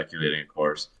wildly speculating, of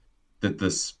course, that the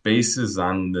spaces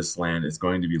on this land is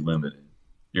going to be limited.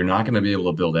 You're not going to be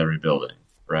able to build every building,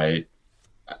 right?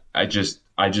 I just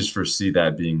foresee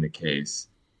that being the case.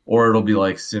 Or it'll be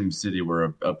like Sim City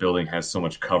where a building has so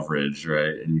much coverage,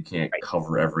 right? And you can't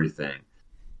cover everything.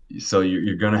 So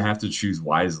you're going to have to choose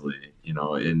wisely,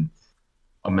 in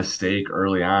a mistake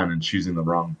early on in choosing the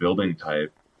wrong building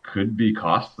type could be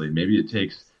costly. Maybe it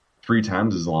takes 3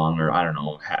 times as long, or I don't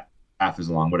know, half as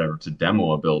long, whatever, to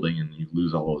demo a building, and you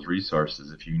lose all those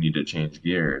resources if you need to change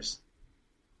gears.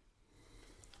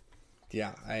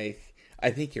 Yeah, I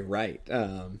think you're right.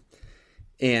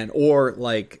 Or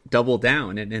like double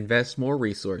down and invest more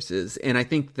resources. And I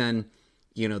think then,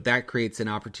 that creates an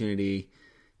opportunity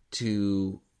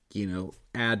to,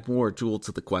 add more jewel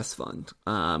to the quest fund.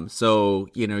 So,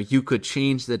 you could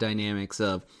change the dynamics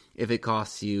of if it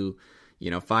costs you,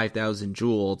 5,000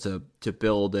 jewel to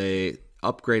build a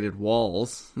upgraded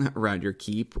walls around your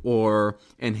keep, or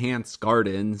enhanced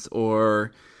gardens,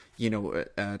 or,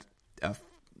 a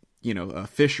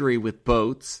fishery with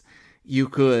boats. You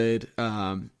could,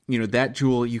 that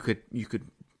jewel, you could,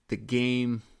 the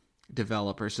game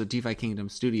developer, so DeFi Kingdom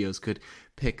Studios could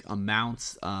pick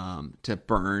amounts to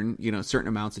burn, certain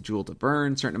amounts of jewel to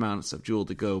burn, certain amounts of jewel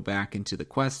to go back into the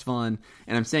quest fund.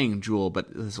 And I'm saying jewel,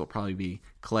 but this will probably be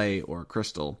clay or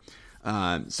crystal.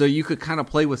 So you could kind of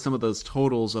play with some of those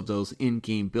totals of those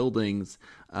in-game buildings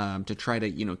to try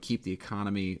to, keep the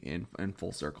economy in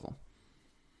full circle.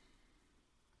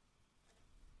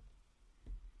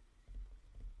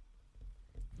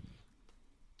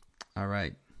 All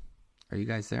right. Are you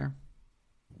guys there?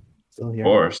 Still Of here.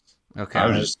 course. Okay. I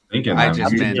was just thinking I that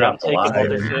just maybe you been dropped a taking lot all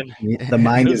there. this in. The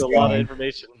mind There's is a lot of going.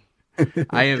 information.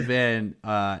 I have been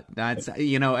that's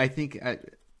I think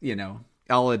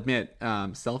I'll admit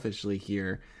selfishly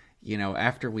here,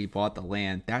 after we bought the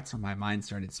land, that's when my mind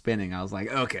started spinning. I was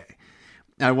like, okay,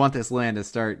 I want this land to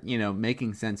start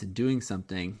making sense and doing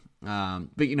something. But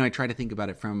I try to think about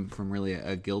it from really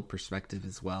a guild perspective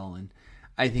as well, and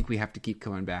I think we have to keep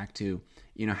coming back to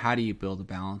how do you build a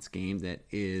balanced game that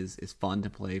is fun to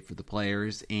play for the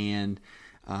players, and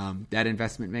that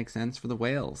investment makes sense for the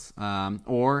whales,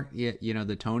 or the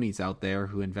Tonys out there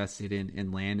who invested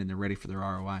in land and they're ready for their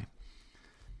ROI.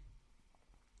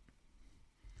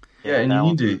 Yeah, and you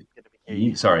need Balance is to. gonna be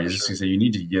key, Sorry, I for was just sure. gonna say you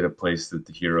need to get a place that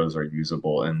the heroes are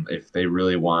usable, and if they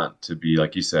really want to be,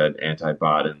 like you said,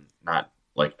 anti-bot and not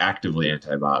like actively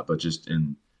anti-bot, but just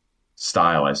in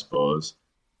style, I suppose.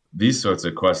 These sorts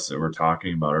of quests that we're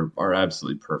talking about are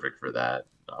absolutely perfect for that.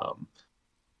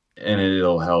 And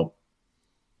it'll help,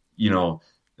 you know.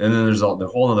 And then there's the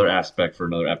whole other aspect for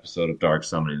another episode of Dark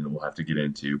Summoning that we'll have to get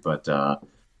into, but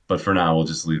for now we'll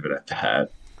just leave it at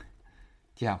that.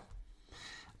 Yeah.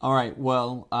 All right.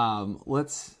 Well,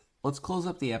 let's close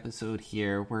up the episode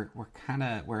here. We're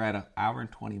at an hour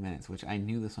and 20 minutes, which I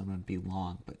knew this one would be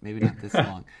long, but maybe not this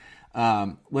long.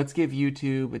 Let's give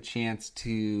YouTube a chance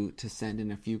to send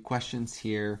in a few questions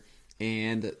here.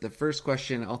 And the first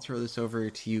question, I'll throw this over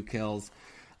to you, Kells.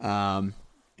 And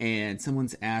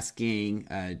someone's asking,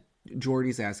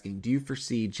 Jordy's asking, do you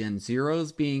foresee Gen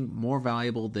Zeros being more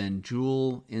valuable than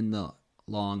Jewel in the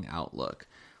long outlook?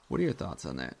 What are your thoughts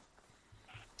on that?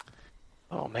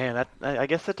 Oh man, I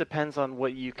guess that depends on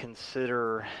what you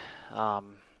consider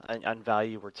on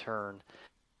value return.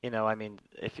 I mean,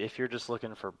 if you're just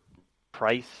looking for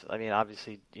price, I mean,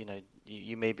 obviously,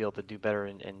 you may be able to do better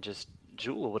in just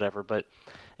Jewel or whatever. But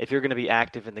if you're going to be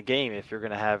active in the game, if you're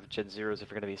going to have Gen Zeros, if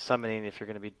you're going to be summoning, if you're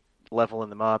going to be leveling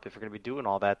them up, if you're going to be doing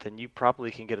all that, then you probably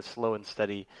can get a slow and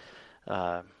steady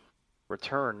uh,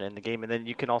 return in the game. And then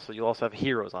you'll also have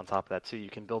heroes on top of that too. You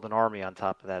can build an army on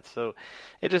top of that. So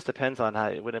it just depends on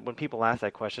how when people ask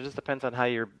that question, it just depends on how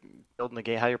you're building the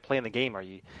game, how you're playing the game. Are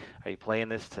you playing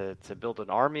this to build an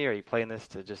army? Are you playing this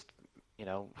to just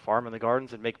farm in the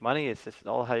gardens and make money? It's just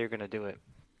all how you're going to do it.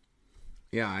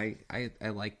 Yeah, I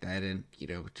like that. And,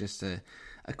 just a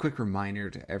quick reminder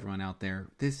to everyone out there,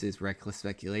 this is reckless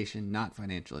speculation, not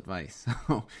financial advice.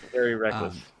 So, Very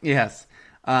reckless. yes.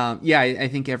 Yeah, I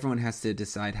think everyone has to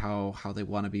decide how they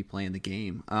want to be playing the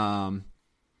game.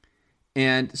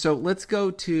 And so let's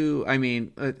go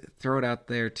to, throw it out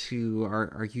there to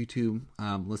our YouTube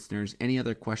listeners. Any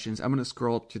other questions? I'm going to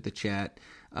scroll up through the chat.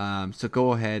 So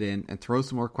go ahead and throw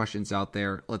some more questions out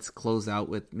there. Let's close out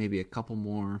with maybe a couple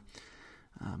more.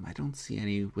 I don't see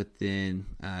any within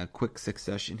quick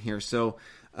succession here. So,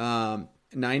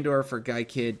 Neindorf or Guy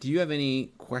Kid, do you have any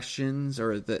questions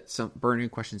or some burning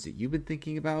questions that you've been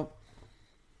thinking about?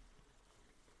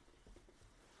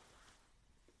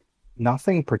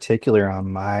 Nothing particular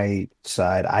on my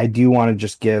side. I do want to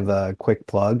just give a quick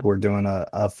plug. We're doing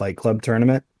a Fight Club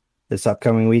tournament this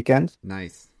upcoming weekend.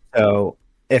 Nice. So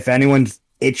if anyone's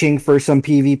itching for some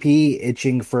PvP,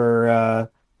 itching for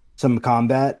some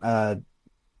combat,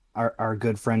 our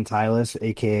good friend Tylus,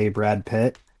 aka Brad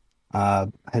Pitt,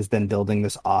 has been building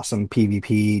this awesome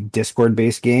PvP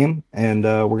Discord-based game, and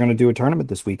we're going to do a tournament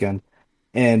this weekend.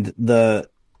 And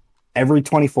every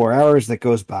 24 hours that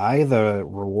goes by, the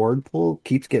reward pool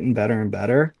keeps getting better and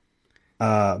better.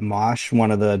 Mosh,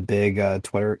 one of the big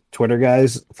Twitter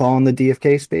guys following the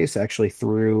DFK space, actually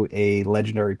threw a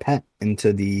legendary pet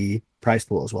into the prize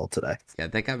pool as well today. Yeah,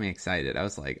 that got me excited. I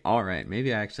was like, all right,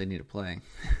 maybe I actually need to play.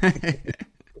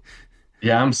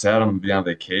 Yeah, I'm sad I'm gonna be on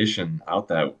vacation out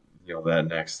that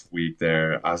next week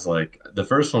there. I was like, the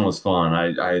first one was fun.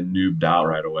 I noobed out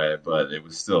right away, but it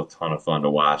was still a ton of fun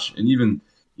to watch. And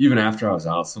even after I was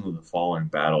out, some of the following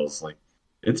battles, like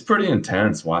it's pretty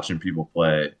intense watching people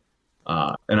play.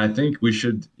 And I think we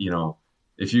should,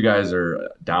 if you guys are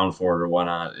down for it or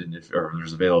whatnot, and if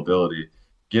there's availability,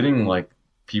 getting like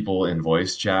people in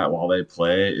voice chat while they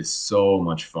play is so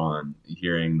much fun.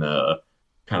 Hearing the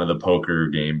kind of the poker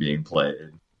game being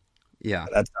played. Yeah.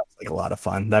 That sounds like a lot of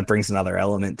fun. That brings another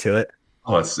element to it.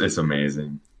 Oh, it's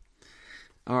amazing.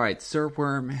 All right, Sir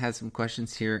Worm has some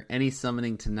questions here. Any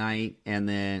summoning tonight, and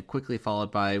then quickly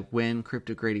followed by when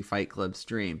Crypto Grady Fight Club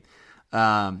stream.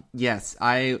 Yes,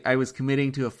 I was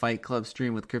committing to a Fight Club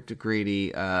stream with Crypto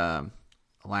Grady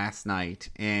last night,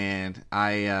 and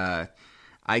I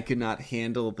could not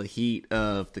handle the heat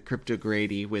of the Crypto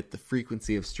Grady with the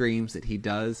frequency of streams that he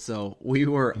does. So we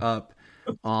were up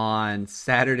on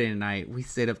Saturday night. We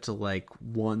stayed up till like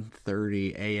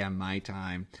 1:30 a.m. my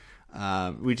time.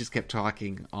 We just kept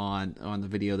talking on the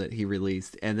video that he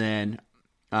released, and then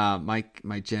my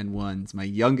Gen 1s, my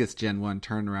youngest Gen 1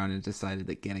 turned around and decided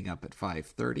that getting up at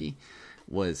 5:30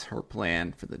 was her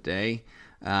plan for the day.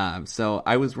 So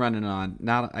I was running on,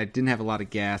 I didn't have a lot of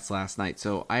gas last night,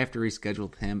 so I have to reschedule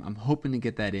with him. I'm hoping to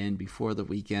get that in before the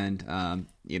weekend,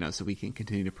 so we can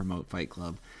continue to promote Fight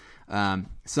Club.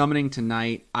 Summoning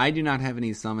tonight. I do not have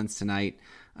any summons tonight.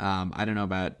 I don't know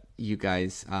about you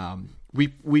guys.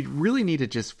 We really need to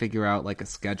just figure out like a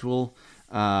schedule.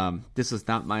 This was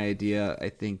not my idea. I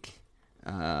think,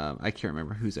 I can't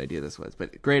remember whose idea this was,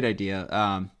 but great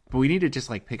idea. But we need to just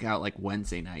like pick out like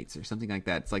Wednesday nights or something like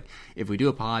that. It's like if we do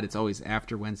a pod, it's always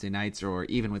after Wednesday nights, or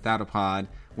even without a pod,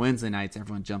 Wednesday nights,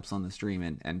 everyone jumps on the stream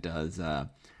and does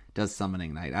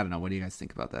summoning night. I don't know. What do you guys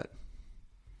think about that?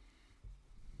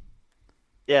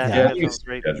 Yeah, Yeah, I that think it's sounds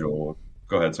great. schedule.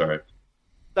 Go ahead, sorry.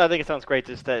 I think it sounds great,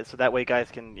 just that so that way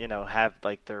guys can have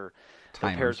like their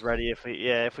Timers. pairs ready.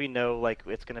 If we know like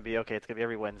it's gonna be okay, it's gonna be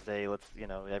every Wednesday. Let's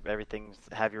everything's,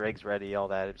 have your eggs ready, all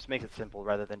that. It just makes it simple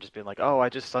rather than just being like, oh, I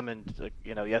just summoned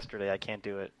yesterday, I can't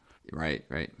do it. Right.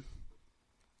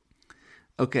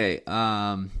 Okay,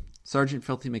 Sergeant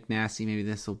Filthy McNasty, maybe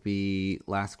this will be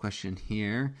last question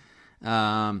here.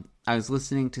 I was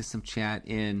listening to some chat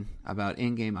about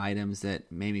in-game items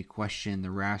that made me question the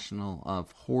rationale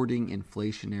of hoarding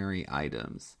inflationary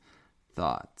items.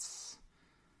 Thoughts?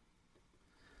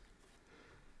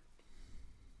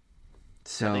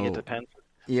 So, I think it depends.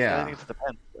 Yeah. I think it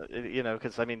depends.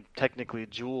 Because I mean, technically,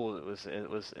 Jewel it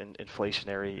was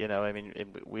inflationary. I mean,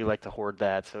 we like to hoard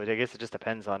that, so I guess it just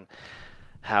depends on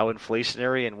how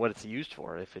inflationary and what it's used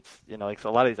for. If it's like a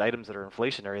lot of these items that are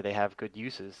inflationary, they have good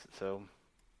uses. So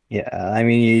Yeah, I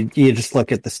mean, you just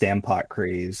look at the Stampot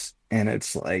craze, and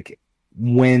it's like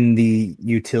when the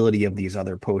utility of these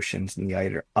other potions and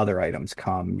the other items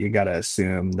come, you got to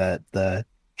assume that the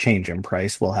change in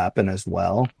price will happen as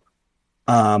well.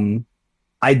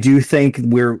 I do think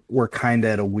we're kind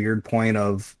of at a weird point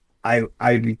of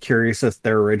I'd be curious if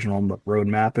their original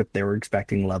roadmap, if they were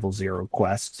expecting level 0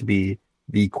 quests to be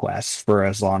the quests for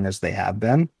as long as they have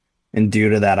been. And due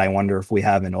to that, I wonder if we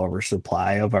have an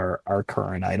oversupply of our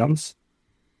current items.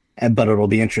 But it'll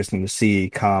be interesting to see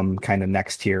come kind of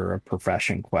next tier of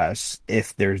profession quests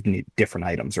if there's different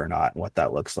items or not, and what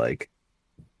that looks like.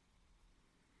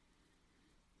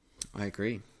 I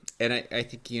agree. And I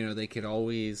think, they could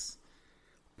always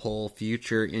pull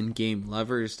future in-game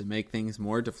levers to make things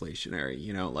more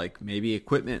deflationary. Like maybe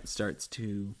equipment starts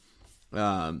to,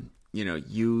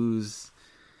 use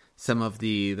some of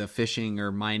the fishing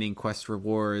or mining quest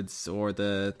rewards or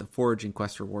the foraging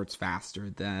quest rewards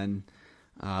faster than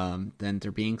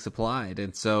they're being supplied.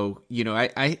 And so,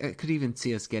 I could even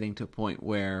see us getting to a point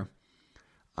where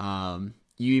you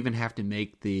even have to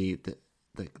make the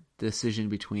decision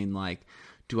between like,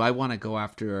 do I want to go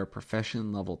after a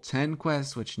profession level 10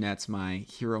 quest, which nets my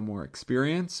hero more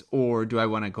experience, or do I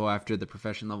want to go after the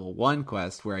profession level 1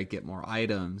 quest where I get more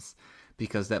items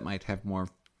because that might have more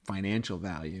financial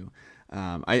value?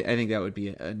 I think that would be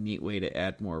a neat way to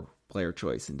add more player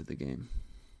choice into the game.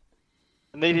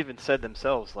 And they've even said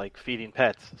themselves, like feeding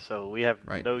pets. So we have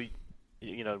no,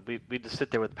 we just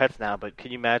sit there with pets now. But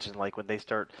can you imagine, like when they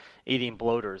start eating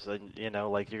bloaters, and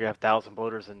like you're gonna have 1,000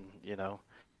 bloaters, and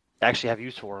actually have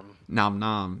use for them. Nom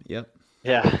nom. Yep.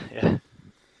 Yeah.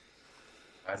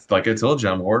 Like I told you,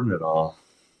 I'm hoarding it all.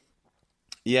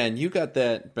 Yeah, and you got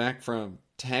that back from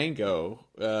Tango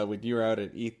when you were out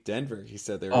at ETH Denver. He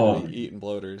said they were really eating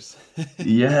bloaters.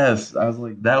 Yes, I was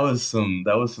like, that was some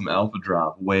alpha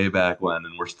drop way back when,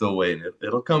 and we're still waiting.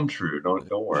 It'll come true. Don't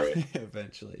worry.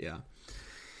 Eventually, yeah.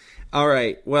 All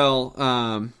right.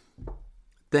 Well,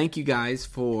 thank you guys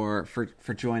for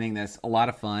joining this. A lot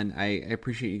of fun. I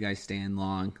appreciate you guys staying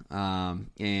long.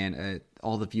 And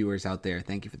all the viewers out there,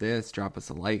 thank you for this. Drop us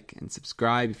a like and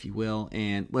subscribe if you will.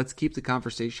 And let's keep the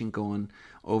conversation going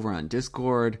over on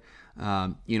Discord.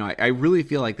 I really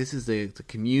feel like this is the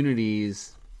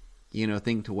community's,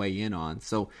 thing to weigh in on.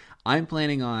 So I'm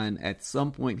planning on at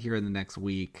some point here in the next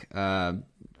week,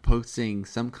 posting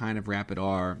some kind of Rapid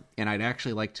R. And I'd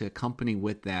actually like to accompany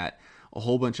with that a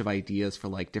whole bunch of ideas for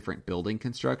like different building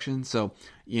construction. So,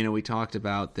 we talked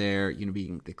about there,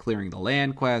 being the clearing the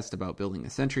land quest, about building a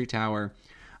sentry tower.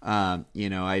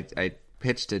 I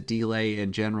pitched a delay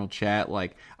in general chat.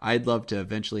 Like I'd love to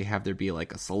eventually have there be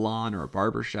like a salon or a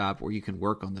barber shop where you can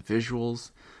work on the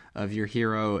visuals of your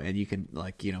hero and you can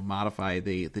modify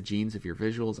the genes of your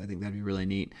visuals. I think that'd be really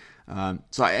neat.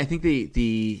 So I think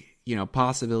the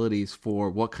possibilities for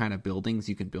what kind of buildings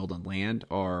you can build on land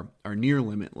are near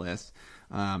limitless.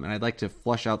 And I'd like to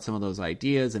flush out some of those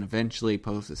ideas and eventually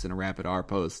post this in a Rapid R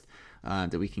post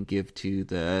that we can give to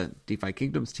the DeFi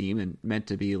Kingdoms team, and meant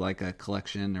to be like a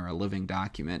collection or a living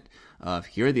document of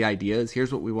here are the ideas,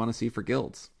 here's what we want to see for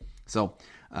guilds. So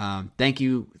thank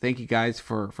you guys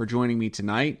for joining me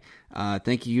tonight.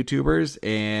 Thank you, YouTubers,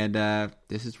 and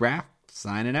this is Raph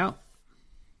signing out.